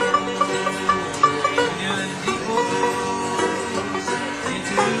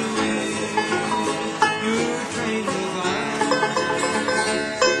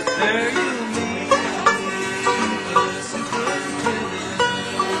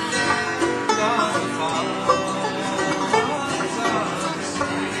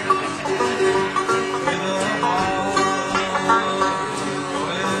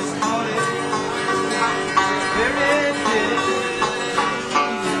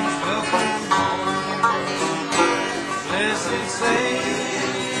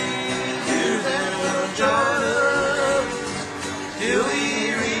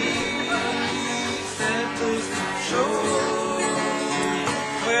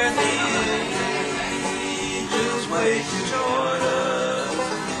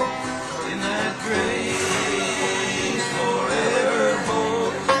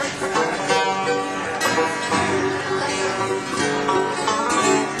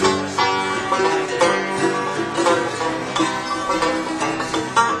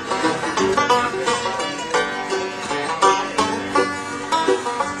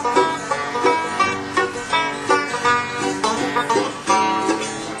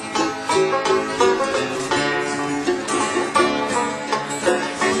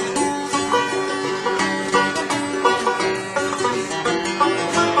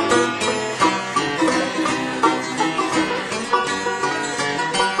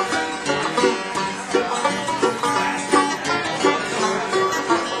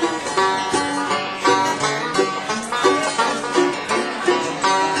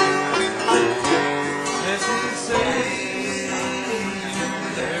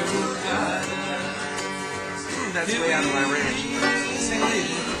 out of my ranch.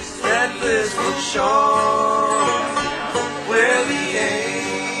 That blissful shore where the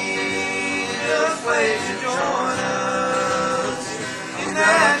angels wait to join us in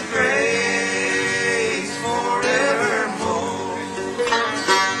that grace forevermore.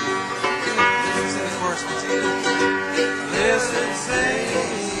 Listen, sing,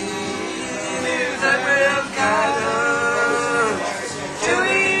 music that will guide us till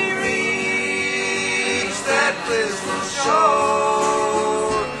we reach that blissful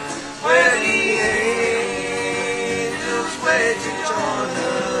shore where the angels wait to join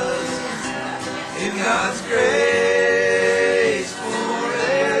us in God's grace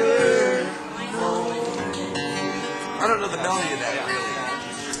forevermore. I don't know the melody of that, really.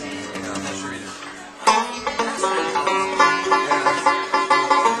 Yeah, I'm not sure either.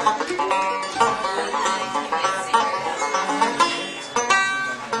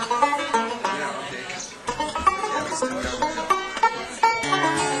 Yeah, okay. Yeah, we still got it.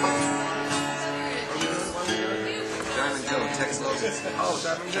 Diamond Joe, Tex Logan. Oh,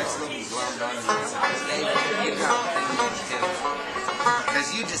 Diamond Tex Joe. Logan, Wild Diamond. You got things too. Because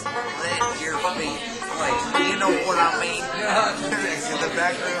you just let your feet play. You know what I mean? In the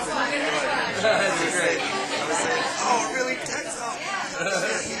background, I was saying, oh, really, Tex? Oh,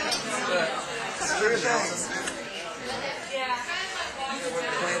 sure, thanks.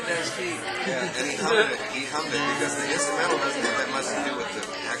 Plant those feet. Yeah, and he hummed it because the instrumental doesn't have that much to do with the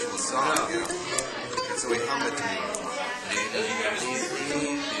actual song, you know. And so he hummed it to me.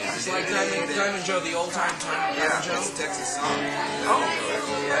 It's like Diamond Joe, the old time Diamond Yeah, Joe. it's a Texas song. Oh,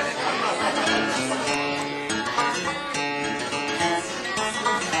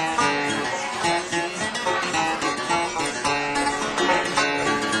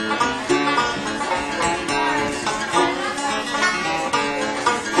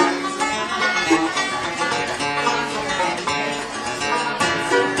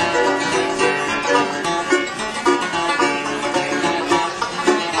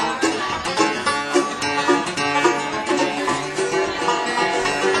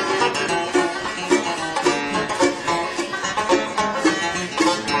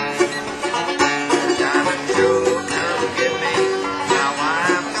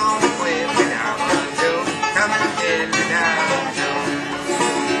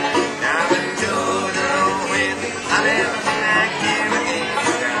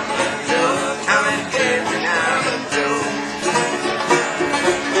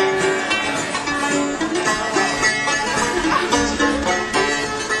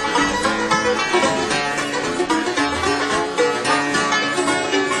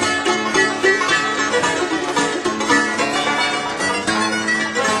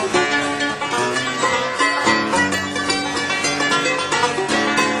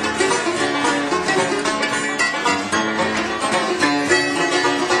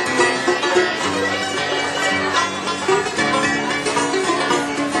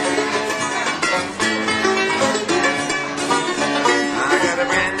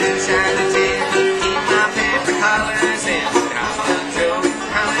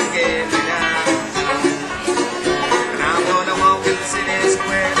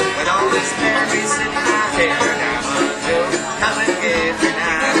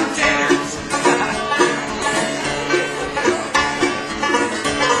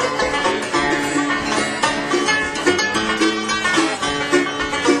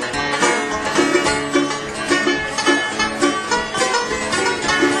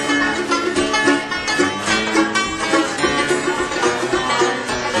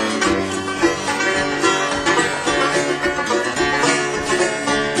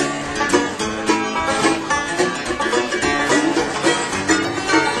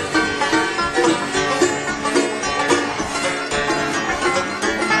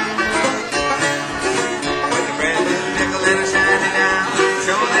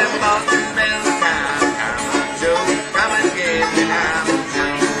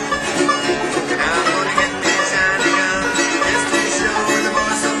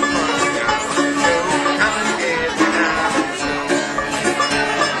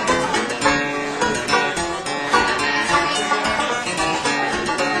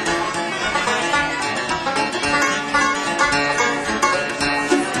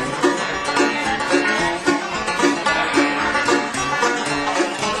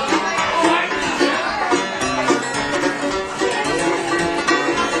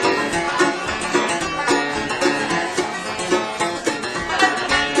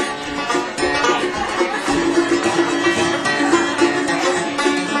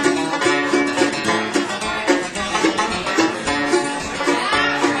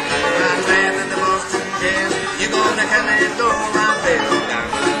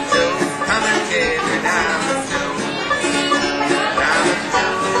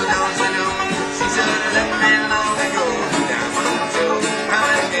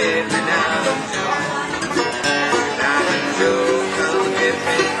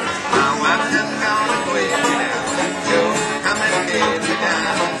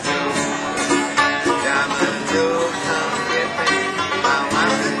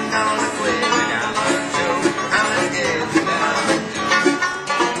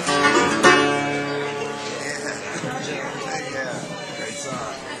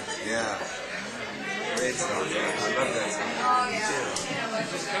 Yeah. Great song. I love that song. Me too.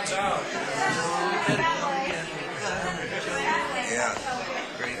 Yeah.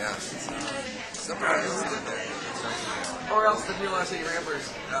 Great. Yeah. Somebody else did that. Or else the New Los Angeles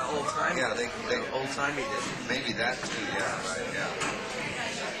Rampers, old time. Yeah, they old timey did. maybe that too. Yeah. Right. Yeah.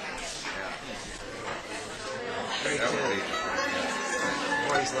 Great That would tune. be. Yeah.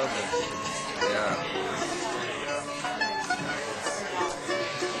 Always loved it. Yeah.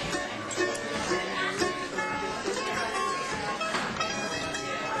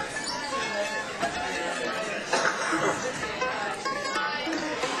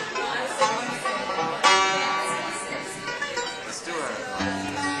 Let's do it.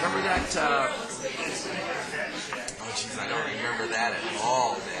 Remember that? Oh, jeez, I don't remember that at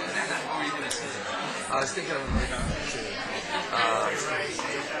all, man. I was thinking of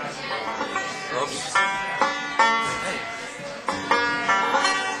oops.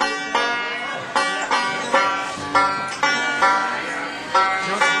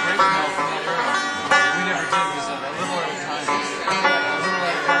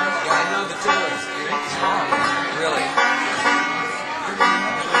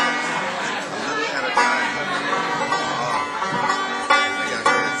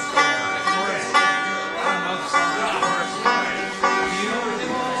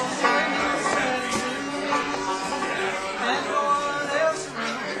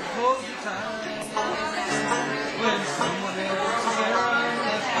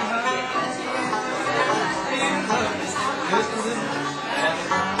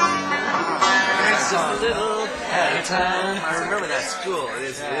 I remember that school. It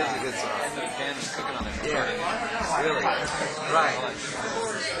is a good song. And the band was cooking on it. Yeah, really. Right.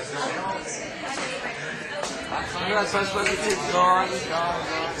 You know that song supposed to be gone.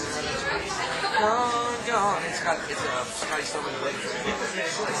 It's a Scotty Stoneman Blake.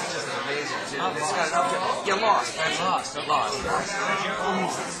 It's just amazing too. It's got an up to, lost. That's lost. Lost. I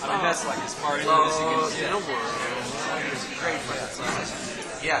mean, that's like as far as you Lost can in the world. It's great for that song.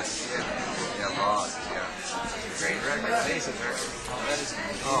 Yes. Yeah, Lost. Yeah. Great record. Amazing record.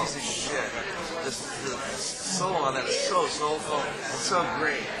 Oh, shit. The solo on that is so soulful. It's so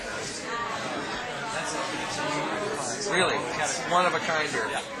great. Really. One of a kinder.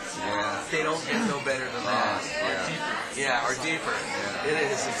 Yeah. They don't get no better than that. Yeah, or deeper. It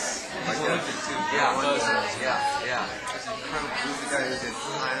is. It's Like that too. yeah. Who's the guy who did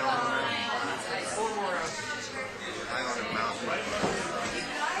High on a Mountain?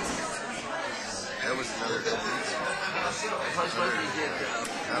 That was another Punch Monkey did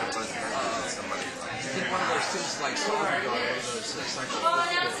not a bunch of somebody like did one of those things like solo ago. One of those psychedelic. well,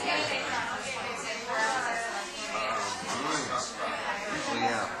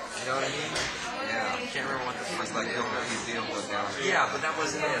 yeah. You know what I mean? Yeah. Can't remember what the It was like Don't Let Me Deal with Down. Yeah, but that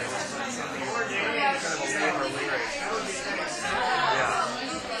wasn't it. It was something kind of a warmer lyric.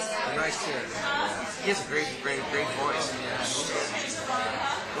 Yeah. A nice tune. He has a great voice.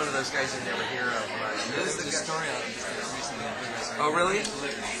 One of those guys you never hear of much. There's a story on it recently. Oh, really?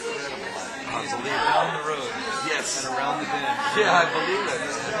 I believe it. Down the road. Yes. And around the bend. Yeah, I believe it.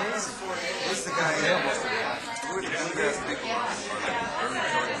 Who's the guy who would bluegrass people on early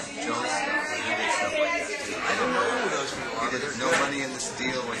Jones stuff? He did stuff like that too. I don't know who those people are. He did No Money in the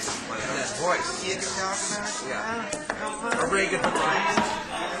Steel when he went And out. that voice. Yeah. Or Reagan. And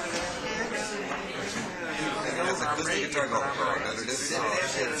he has a good guitar going. Oh,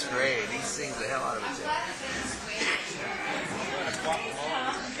 shit, it's great. He sings the hell out of it, too.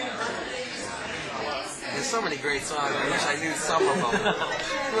 There's so many great songs. I wish I knew some of them.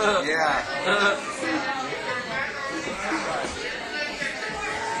 Yeah.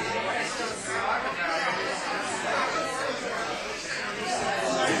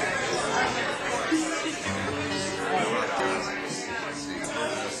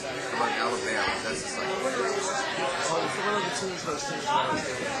 Like Alabama, that's just like Oh, one of the tunes, those tunes when I was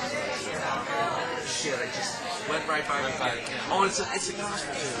doing shit, I just went right by me. Oh, it's a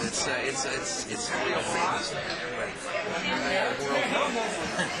gospel tune. It's real famous. Everybody.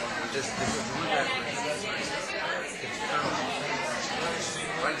 Just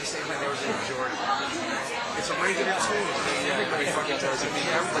right at the same time, there was a Jordan. It's a regular tune. Everybody fucking does it.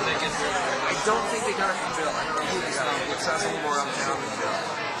 Everybody. I don't think they got it from Bill. I don't know who they got it. It sounds a little more uptown than Bill.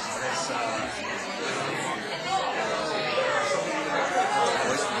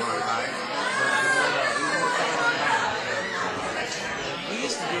 But it's we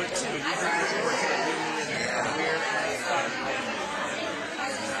used to do it too. You think this is working at Union and weird?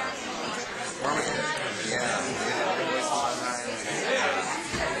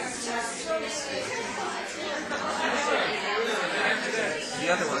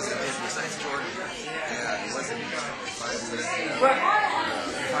 other one was nice Jordan. Yeah, it wasn't.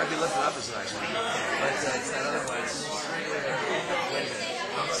 Hardly Lifted Up is a nice one. But it's that other one.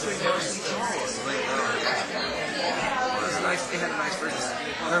 Swing Low, Sweet Chariot. It was nice. They had a nice version.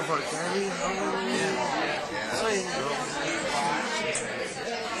 Learn for Carry Home. Swing Low.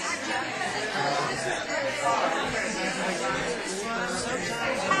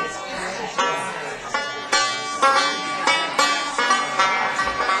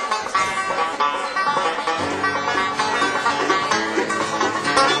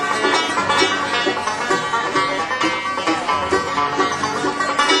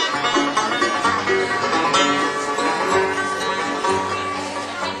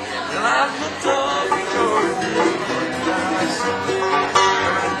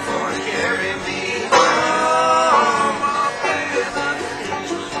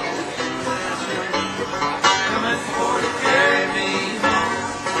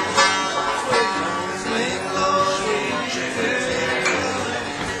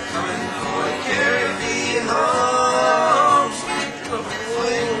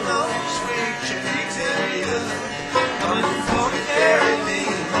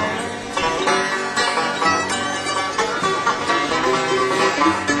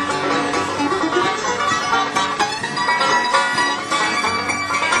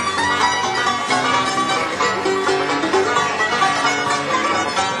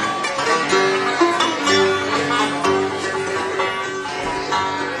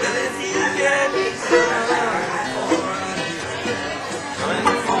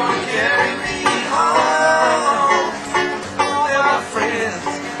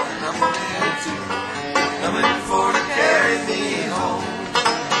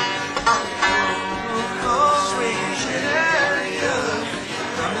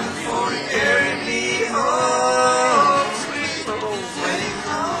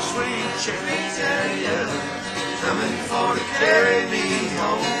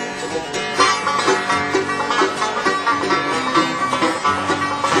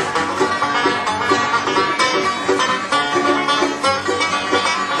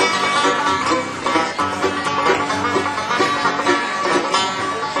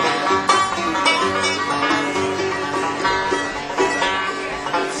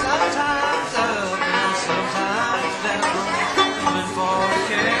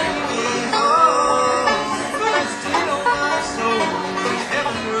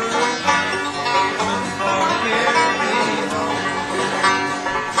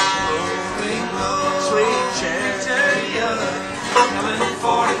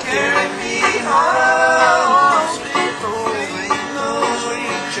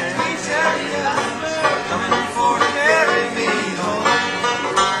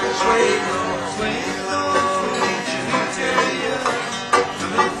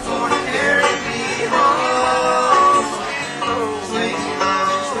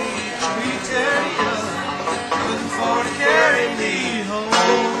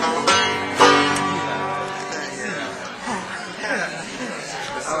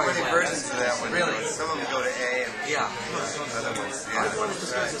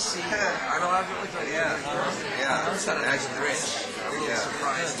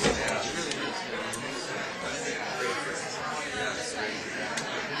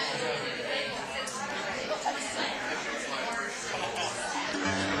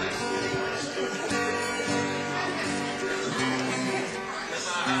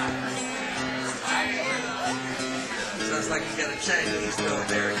 Like you got a Chinese note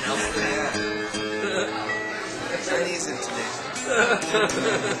there. Chinese intonation.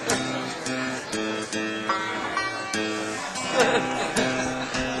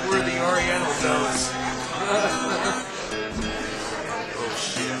 We're the Oriental notes. Oh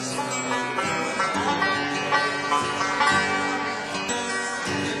shit.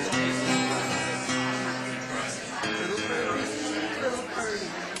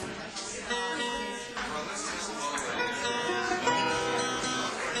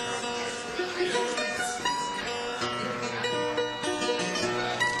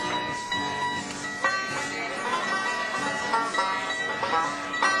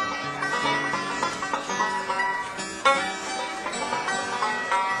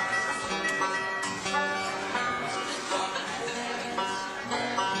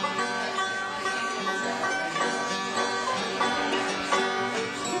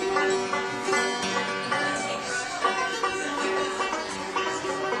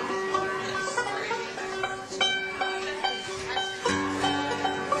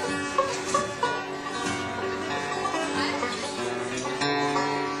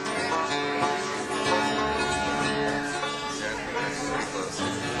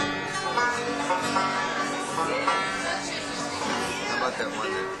 that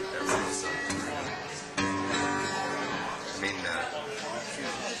one that Rose sung. I mean, yeah.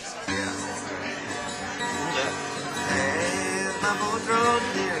 As my boat drove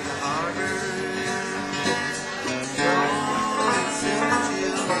near the harbor, going soon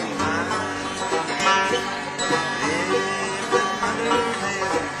to be mine.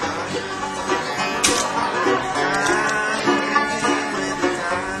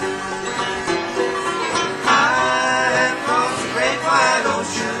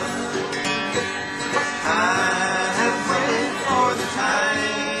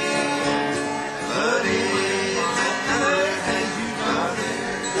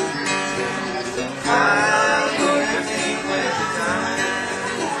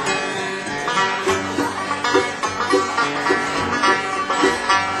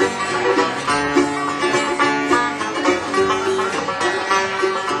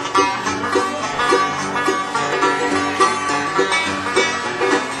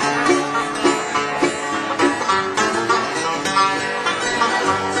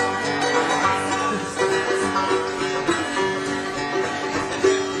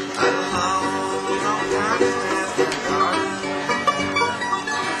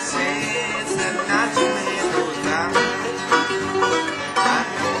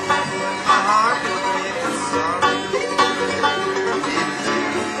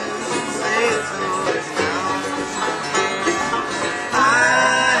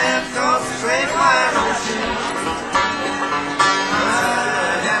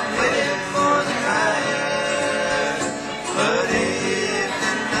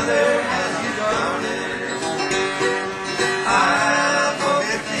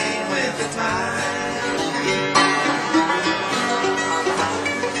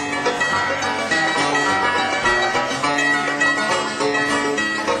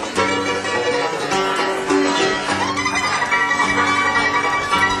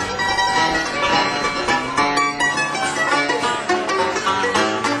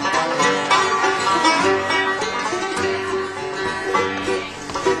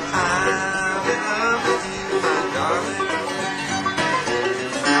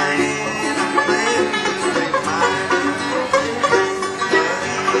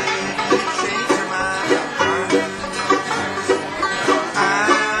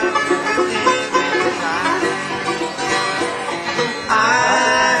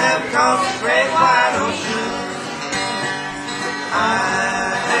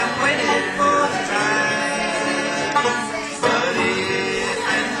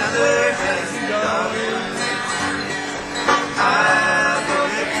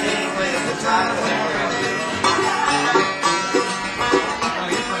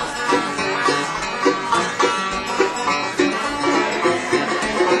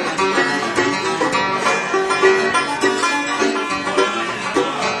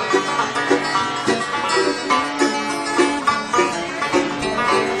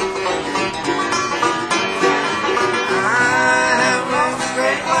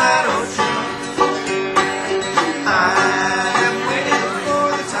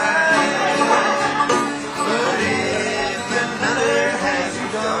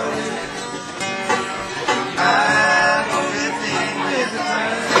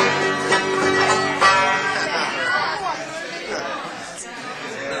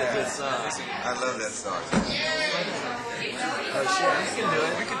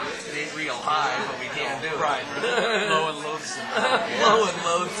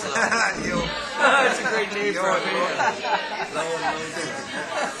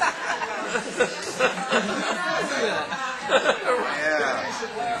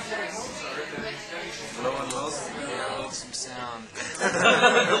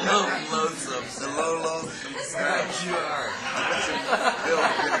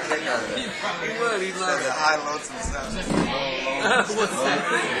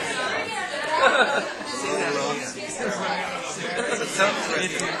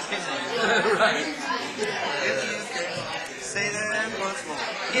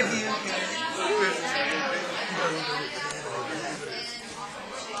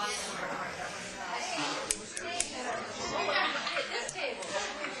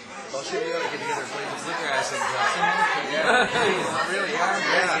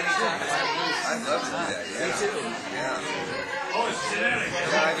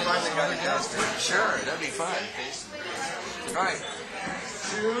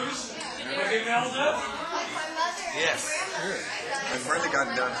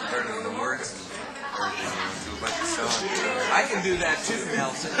 Lived under their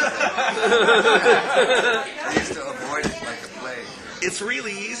garden. I used to avoid it like the plague. it's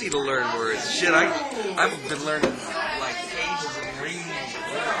really easy to learn words. Shit, I've been learning like pages and reading words over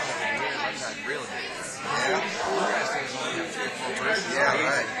the years. I'm not real good. Yeah. You guys guys only have 3 or 4 verses. Yeah,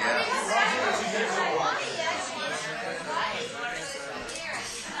 right. Yeah.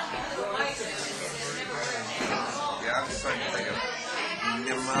 Yeah, I'm starting to think of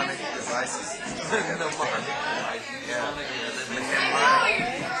mnemonic devices. Mnemonic. Yeah. Mnemonic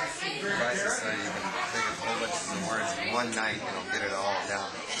devices, so you can think of a whole bunch of words in one night, you know, get it all down.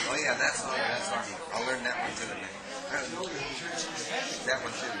 Oh yeah, that's I'll learn that one too. That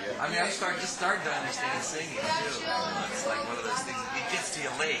one too, yeah. I mean, I'm starting to understand singing too. It's like one of those things. It gets to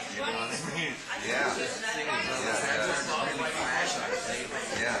you late, you know what I mean? Yeah. Singing is one of those things that really flash on your table.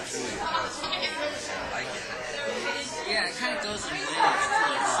 Yeah, truly it does. I get it. Yeah, it kind of goes in waves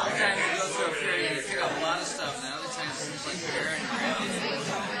too. Sometimes you go through a period and you pick up a lot of stuff, and other times it's like bare and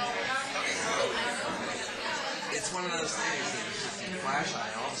It's one of those things that it's just you flash on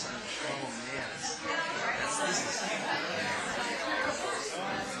it, all of a sudden, oh man, this is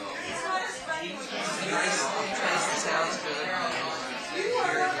nice place that sounds good.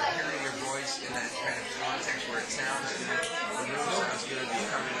 Hearing your voice in that kind of context where it sounds good, the room sounds good, the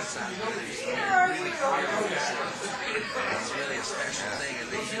accompaniment sounds good. It's really clear. It's really a special thing, and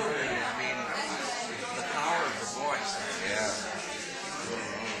they do it. I mean, the power of the voice. Yeah.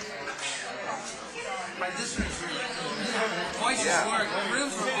 Right, this room's really cool. Voices work.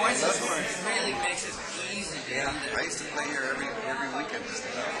 Rooms where voices work. It really makes it easy to do that. I used to play here every weekend just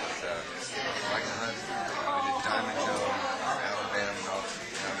about. Like a hunt, we did Diamond Joe, Alabama, and all.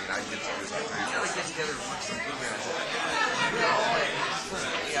 I mean, I get to do that. You gotta get together and watch some bluegrass.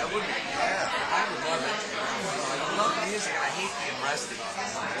 Yeah, I would. Yeah, I would love it. I love the music, and I hate being rusty.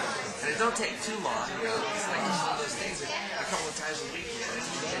 And it don't take too long. You know, it's like just one of those things that a couple of times a week,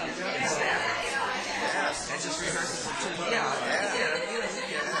 and snap it. And just rehearse it for 2 weeks. Yeah, I've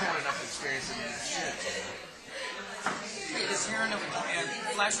had enough experience in this shit. You're just hearing them and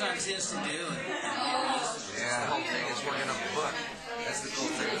flashing on his to do. The whole thing is working up a book. That's the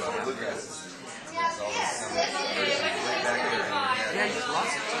cool thing about bluegrass. There's all this way back there. Yeah, you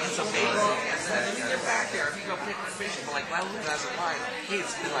lost it. It's amazing. And then you're back there. If you go pick the fish, but like, well, look, that's a line. Hey,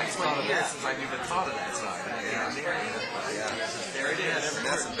 it's been like 20 years since I've even thought of that song. There it is.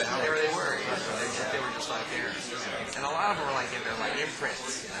 That's a ballad. There they were. They were just like there. And a lot of them were like in their like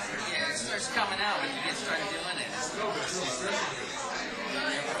imprints. Yeah, it starts coming out when you get started doing it.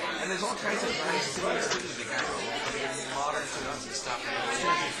 And there's all kinds of nice tunes too. The guys are modern tunes and stuff. And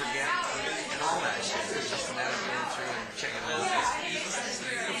tunes you forget and all that shit. It's just a matter of going through and checking it out.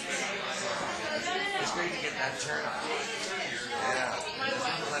 It's great to get that turn on. Yeah.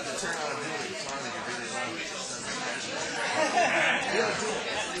 Let the turn on a really song that you really love.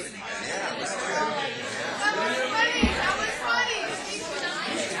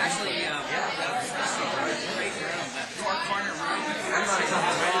 Actually, that's a great room. That four corner room. I'm not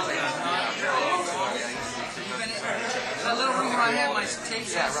That little room where I had my tape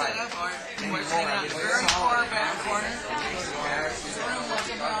set up, or where it's hanging out in the very far back corner. This room was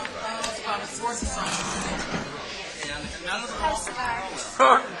about a fourth of something. And none of the walls were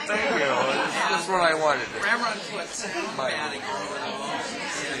well. Thank you. That's what I wanted. Ramrod put sound padding all over the walls.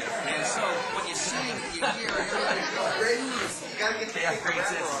 And so when you sing, you hear everybody go, Yeah, great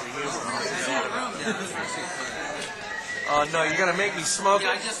sense of the music. there's a room down there. Oh no, you're gonna make me smoke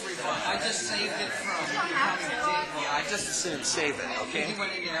Yeah, it. I just saved it from Yeah, I just as soon save it, okay? you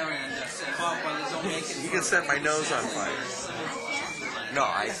went in there and said, "Well, don't make it." You can set my nose on fire. No,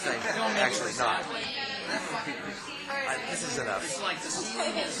 I think actually not. This is enough. It's like the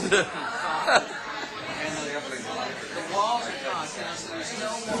ceiling is the walls are gone. So there's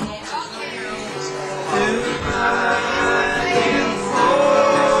no walls, there's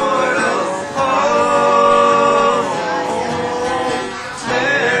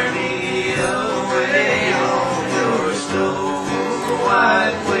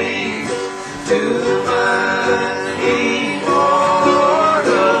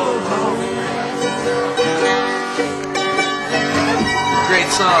Great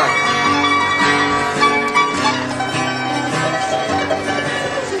song.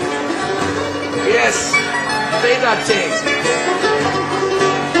 Yes, they not take.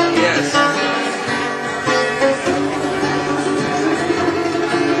 Yes.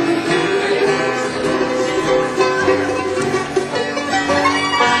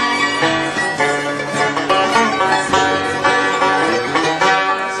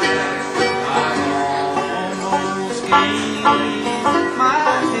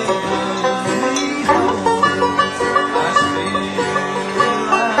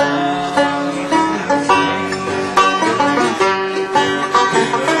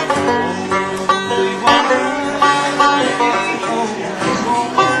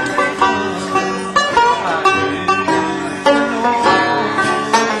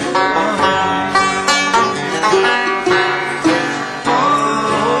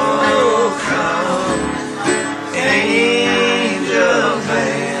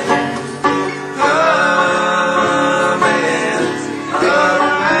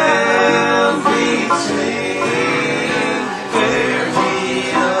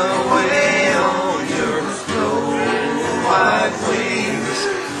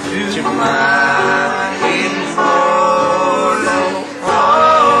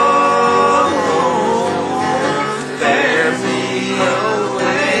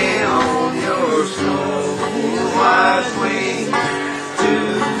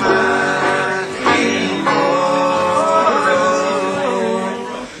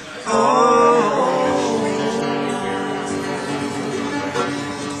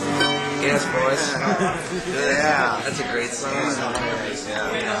 Yes, boys. Yeah. That's a great song.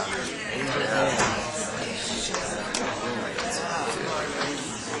 Yeah.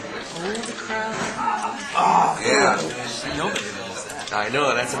 Yeah. I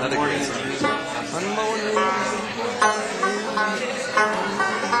know, that's another great song.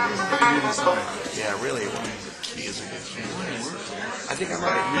 Yeah, really. Key is a good key. I think I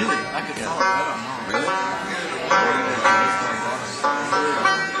might. Really? I could follow that on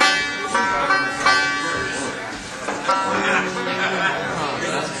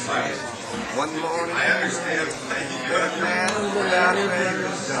One morning,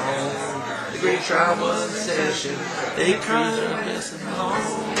 The great trial was in session. They cried and listened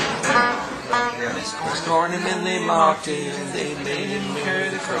alone. They scorned him and they mocked him. They made him carry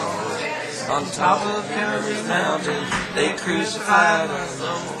the cross. On top of Calvary's mountain, they crucified our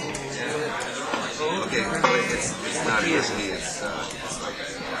Lord. okay, it's not easy. It's like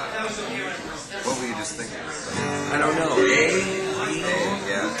what were you just thinking? I don't know.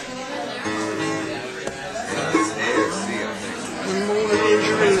 Yeah. It's A or C, I think. One morning in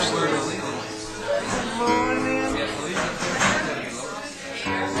Jerusalem.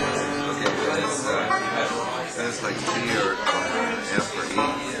 Okay, but it's like G or F or E.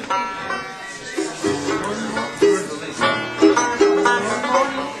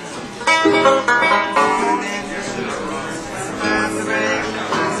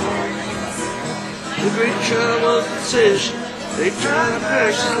 The great trial was in session. They tried to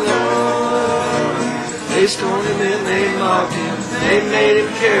crush the Lord. They scorned him and they mocked him. They made him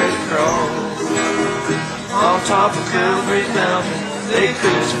carry the cross. On top of Calvary's mountain, they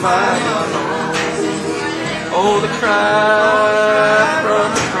crucified our Lord. Oh, the cry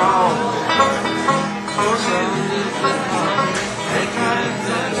from the cross.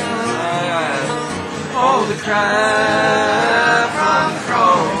 Oh, the cry from the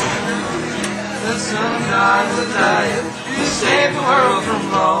cross. The Son of God was dying to save the world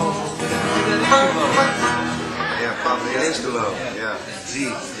from wrong. Yeah, probably is too low. Yeah. G.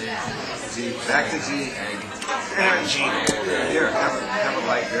 Back to G. G. Here, have a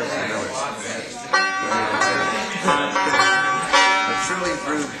light beer for Miller's. A truly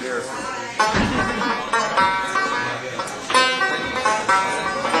brewed beer for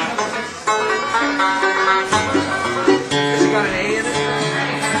Has it got an A in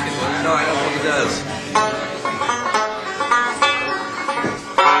it? No, I don't think it does.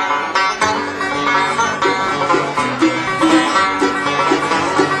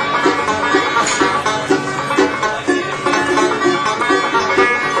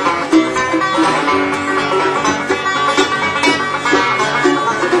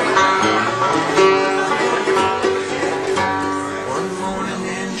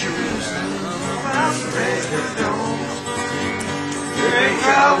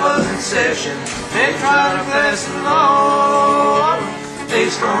 Session. They tried to bless the Lord. They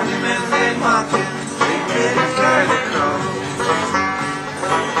scorned him and they mocked him. They made him carry the cross.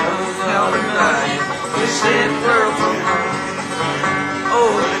 Oh, Calvary mountain, they saved the world from wrong.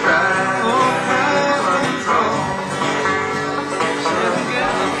 Oh, the cry from the cross. Son of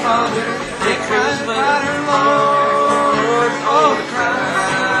God the Father, they crucified our Lord. Oh, the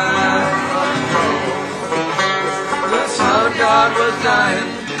cry from the cross. The Son of God was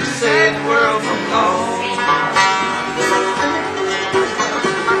dying. Save the world from home.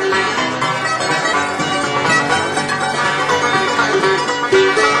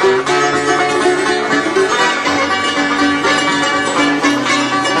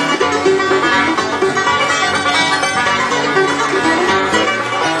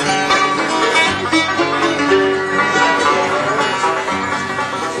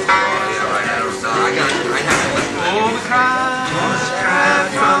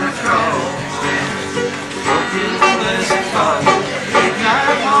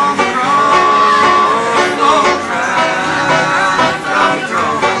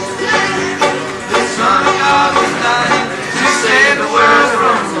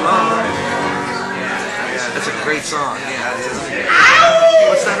 Great song, yeah, it is.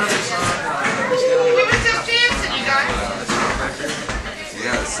 What's that other song? We were just dancing, you guys.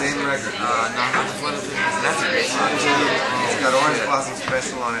 yeah, the same record. Not the Flood of the That's a great song. It's got Orange Blossom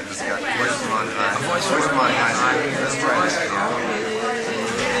Special on it. It's got Voice from on High. Voice from on High. That's right.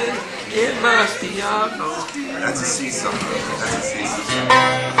 Yeah. It must be our That's a C song. That's a C song.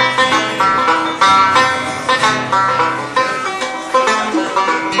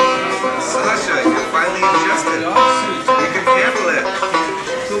 Sasha, you're finally adjusted. You can handle it.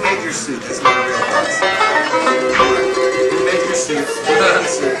 Who made your suit? That's not a real boss. Who made your suit? Who made your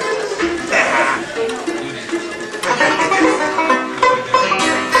suit?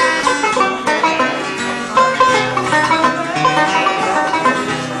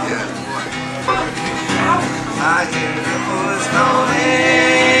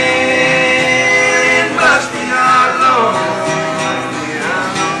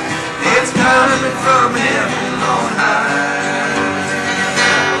 coming from heaven on high.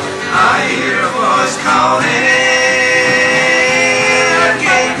 I hear a voice calling. I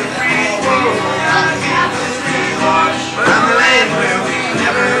gave the free will, I gave the free watch from the land where we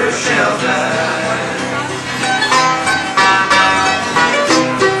never shall die.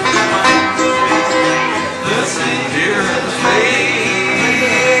 The Savior has paid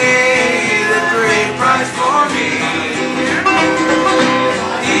a great price for me.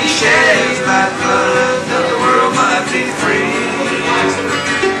 He shed his lifeblood that the world might be free.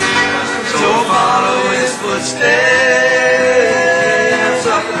 So follow his footsteps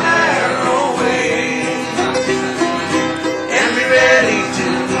up the narrow way, and be ready to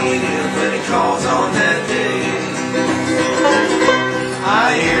meet him when he calls on that day.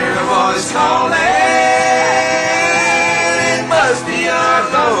 I hear a voice calling, it must be our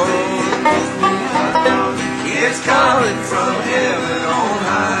Lord. It's coming from heaven on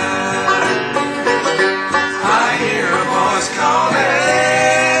high. I hear a voice calling.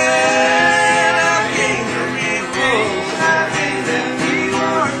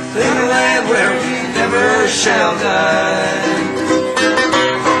 Shall die.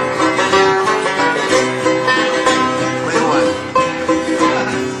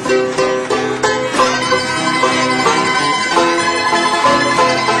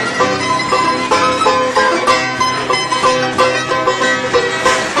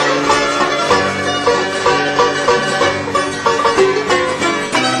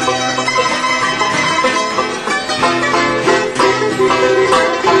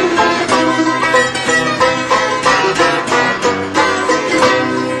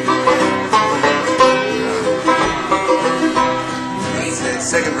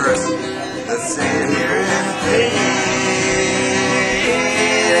 Second verse. Let's say it here and paid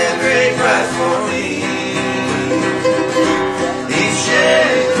a great price for me. He shed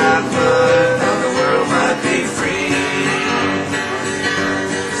his blood that the world might be free.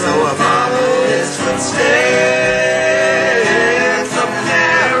 So I follow his footsteps up the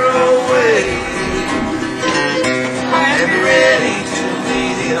narrow way, and be ready to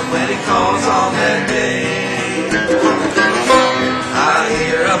meet him when he calls on that day. I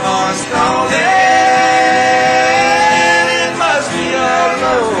hear a voice calling, it must be our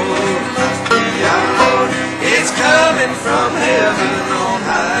Lord, must be our Lord. It's coming from heaven on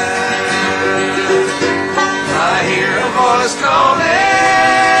high. I hear a voice calling,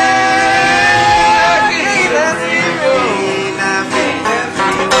 I gave that free road, I gave that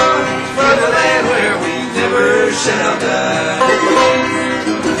free road for the land where we never shall die.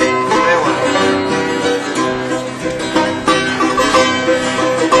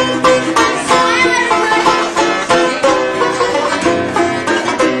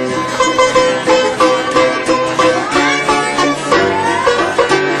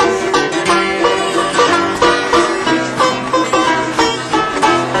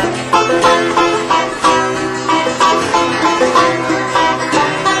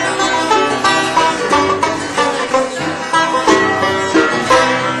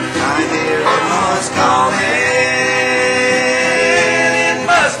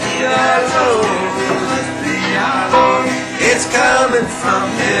 From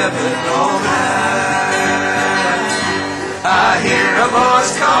heaven on high, I hear a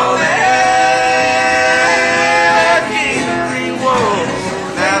voice calling, I gave the reward,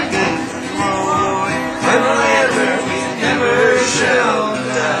 I gave the reward, and the land where we never shall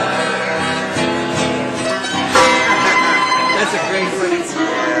die. That's a great phrase.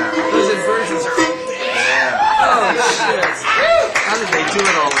 Yeah. Those inversions are. Yeah. Oh shit! How did they do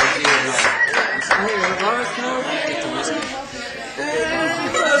it all those years? Hey, Laura, come over. Get the whiskey.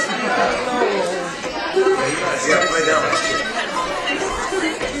 Yeah, play that one.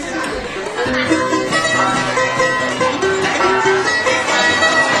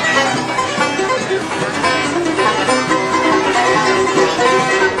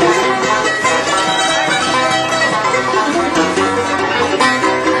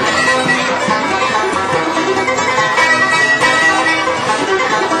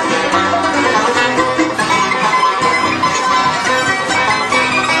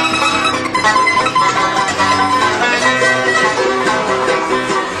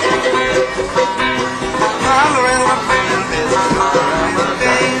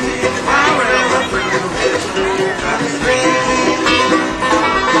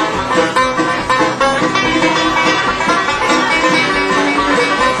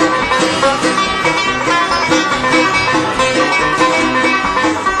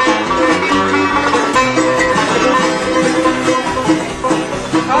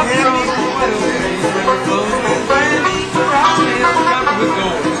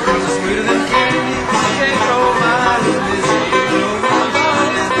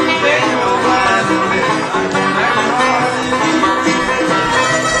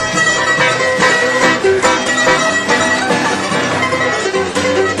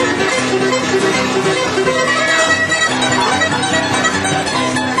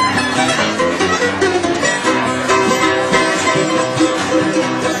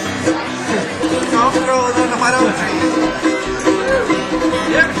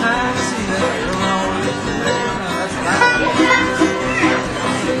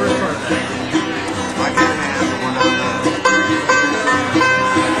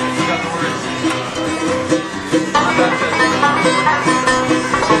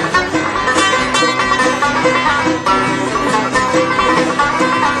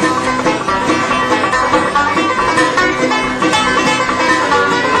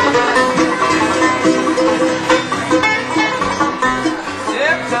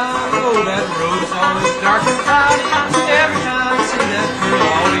 always dark and cloudy. Every time I see that girl,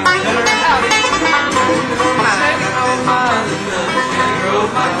 I always tell her howdy. Lady drove my little, lady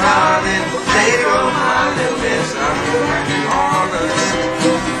drove my darling, lady drove my little miss. I'm going to Orleans.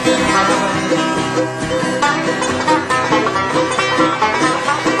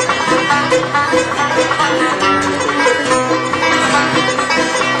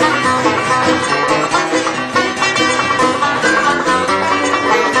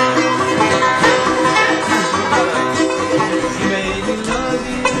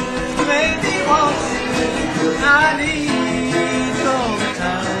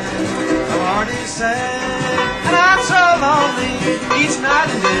 And I'm so lonely each night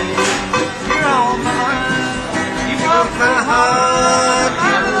and day. You're on my mind. You broke my heart,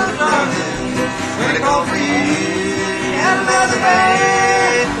 my little darling. When it go free and another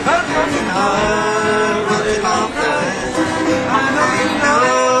day, but a broken heart will live on crying. I know you know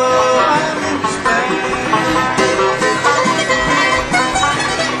I'm in despair.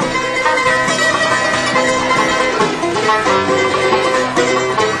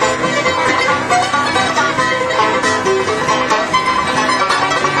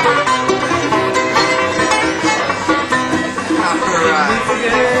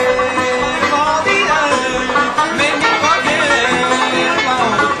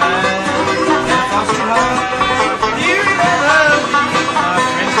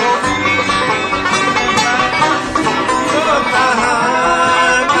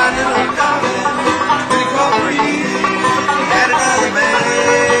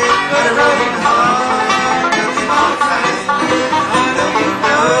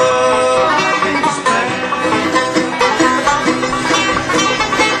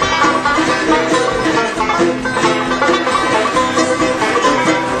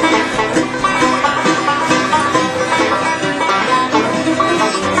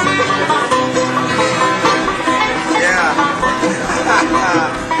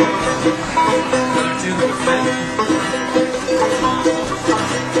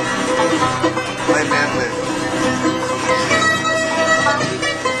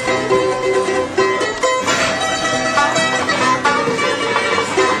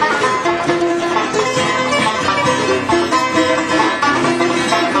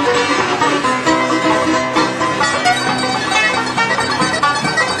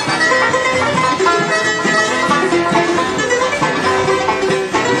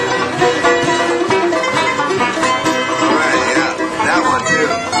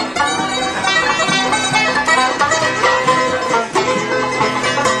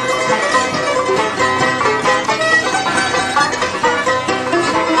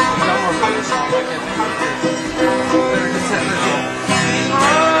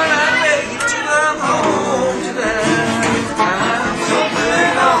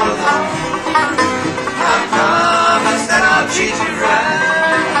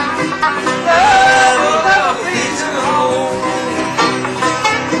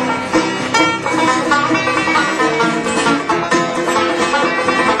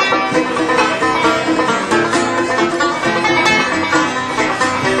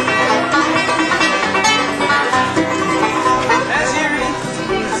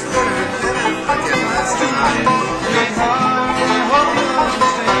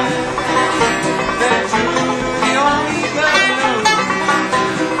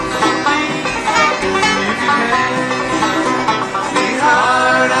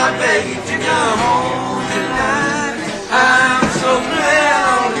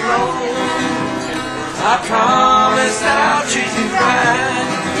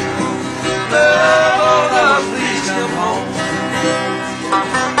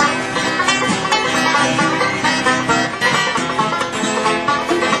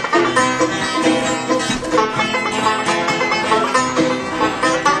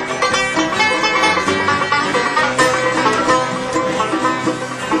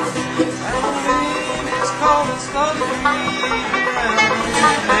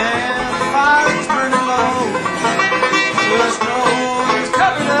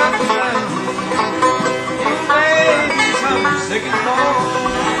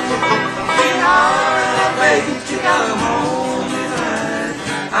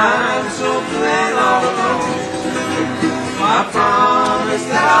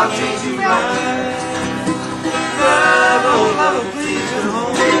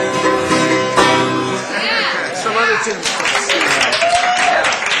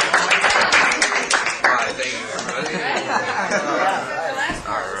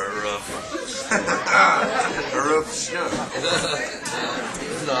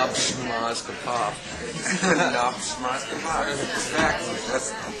 Schmuska Pop. Knob Schmuska Pop. Exactly.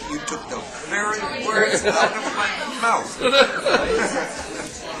 You took the very words out of my mouth.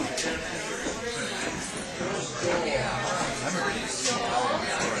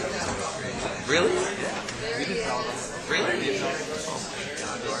 Really? Yeah. We didn't tell them. Really?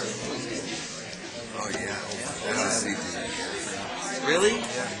 Oh, yeah. That's a CD. Really?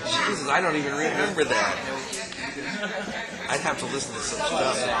 Jesus, I don't even remember that. I'd have to listen to some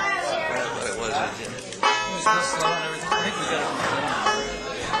stuff. What it was I did. It was real slow and everything. I think we got it from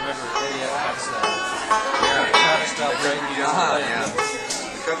remember Eddie Adams, Travis style break. Yeah.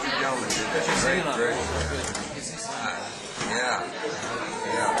 The Country Gentleman did that. Great. Yeah.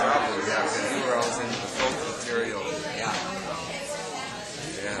 Yeah, probably. Yeah, because you were always into the folk material. Yeah.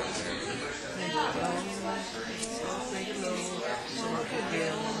 Yeah.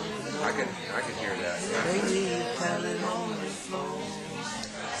 I could hear that. Yeah.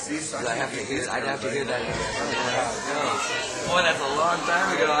 I'd have to hear that. Boy, that's a long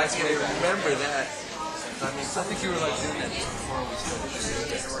time ago. I can't even remember that. I think you were like doing that before we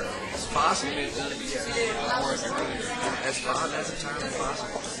started. It's possible. That's entirely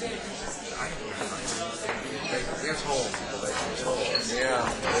possible. There's holes. Yeah,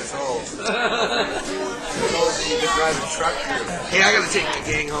 there's holes. There's holes that you can drive a truck through. Hey, I gotta take my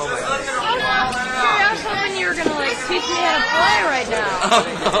gang home. Jerry, I was hoping you were going to like teach me how to play right now.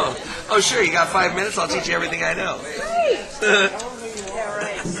 Oh, sure. You got 5 minutes? I'll teach you everything I know.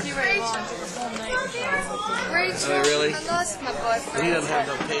 Rachel, Oh, really? I lost my boyfriend. He doesn't have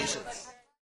no patience.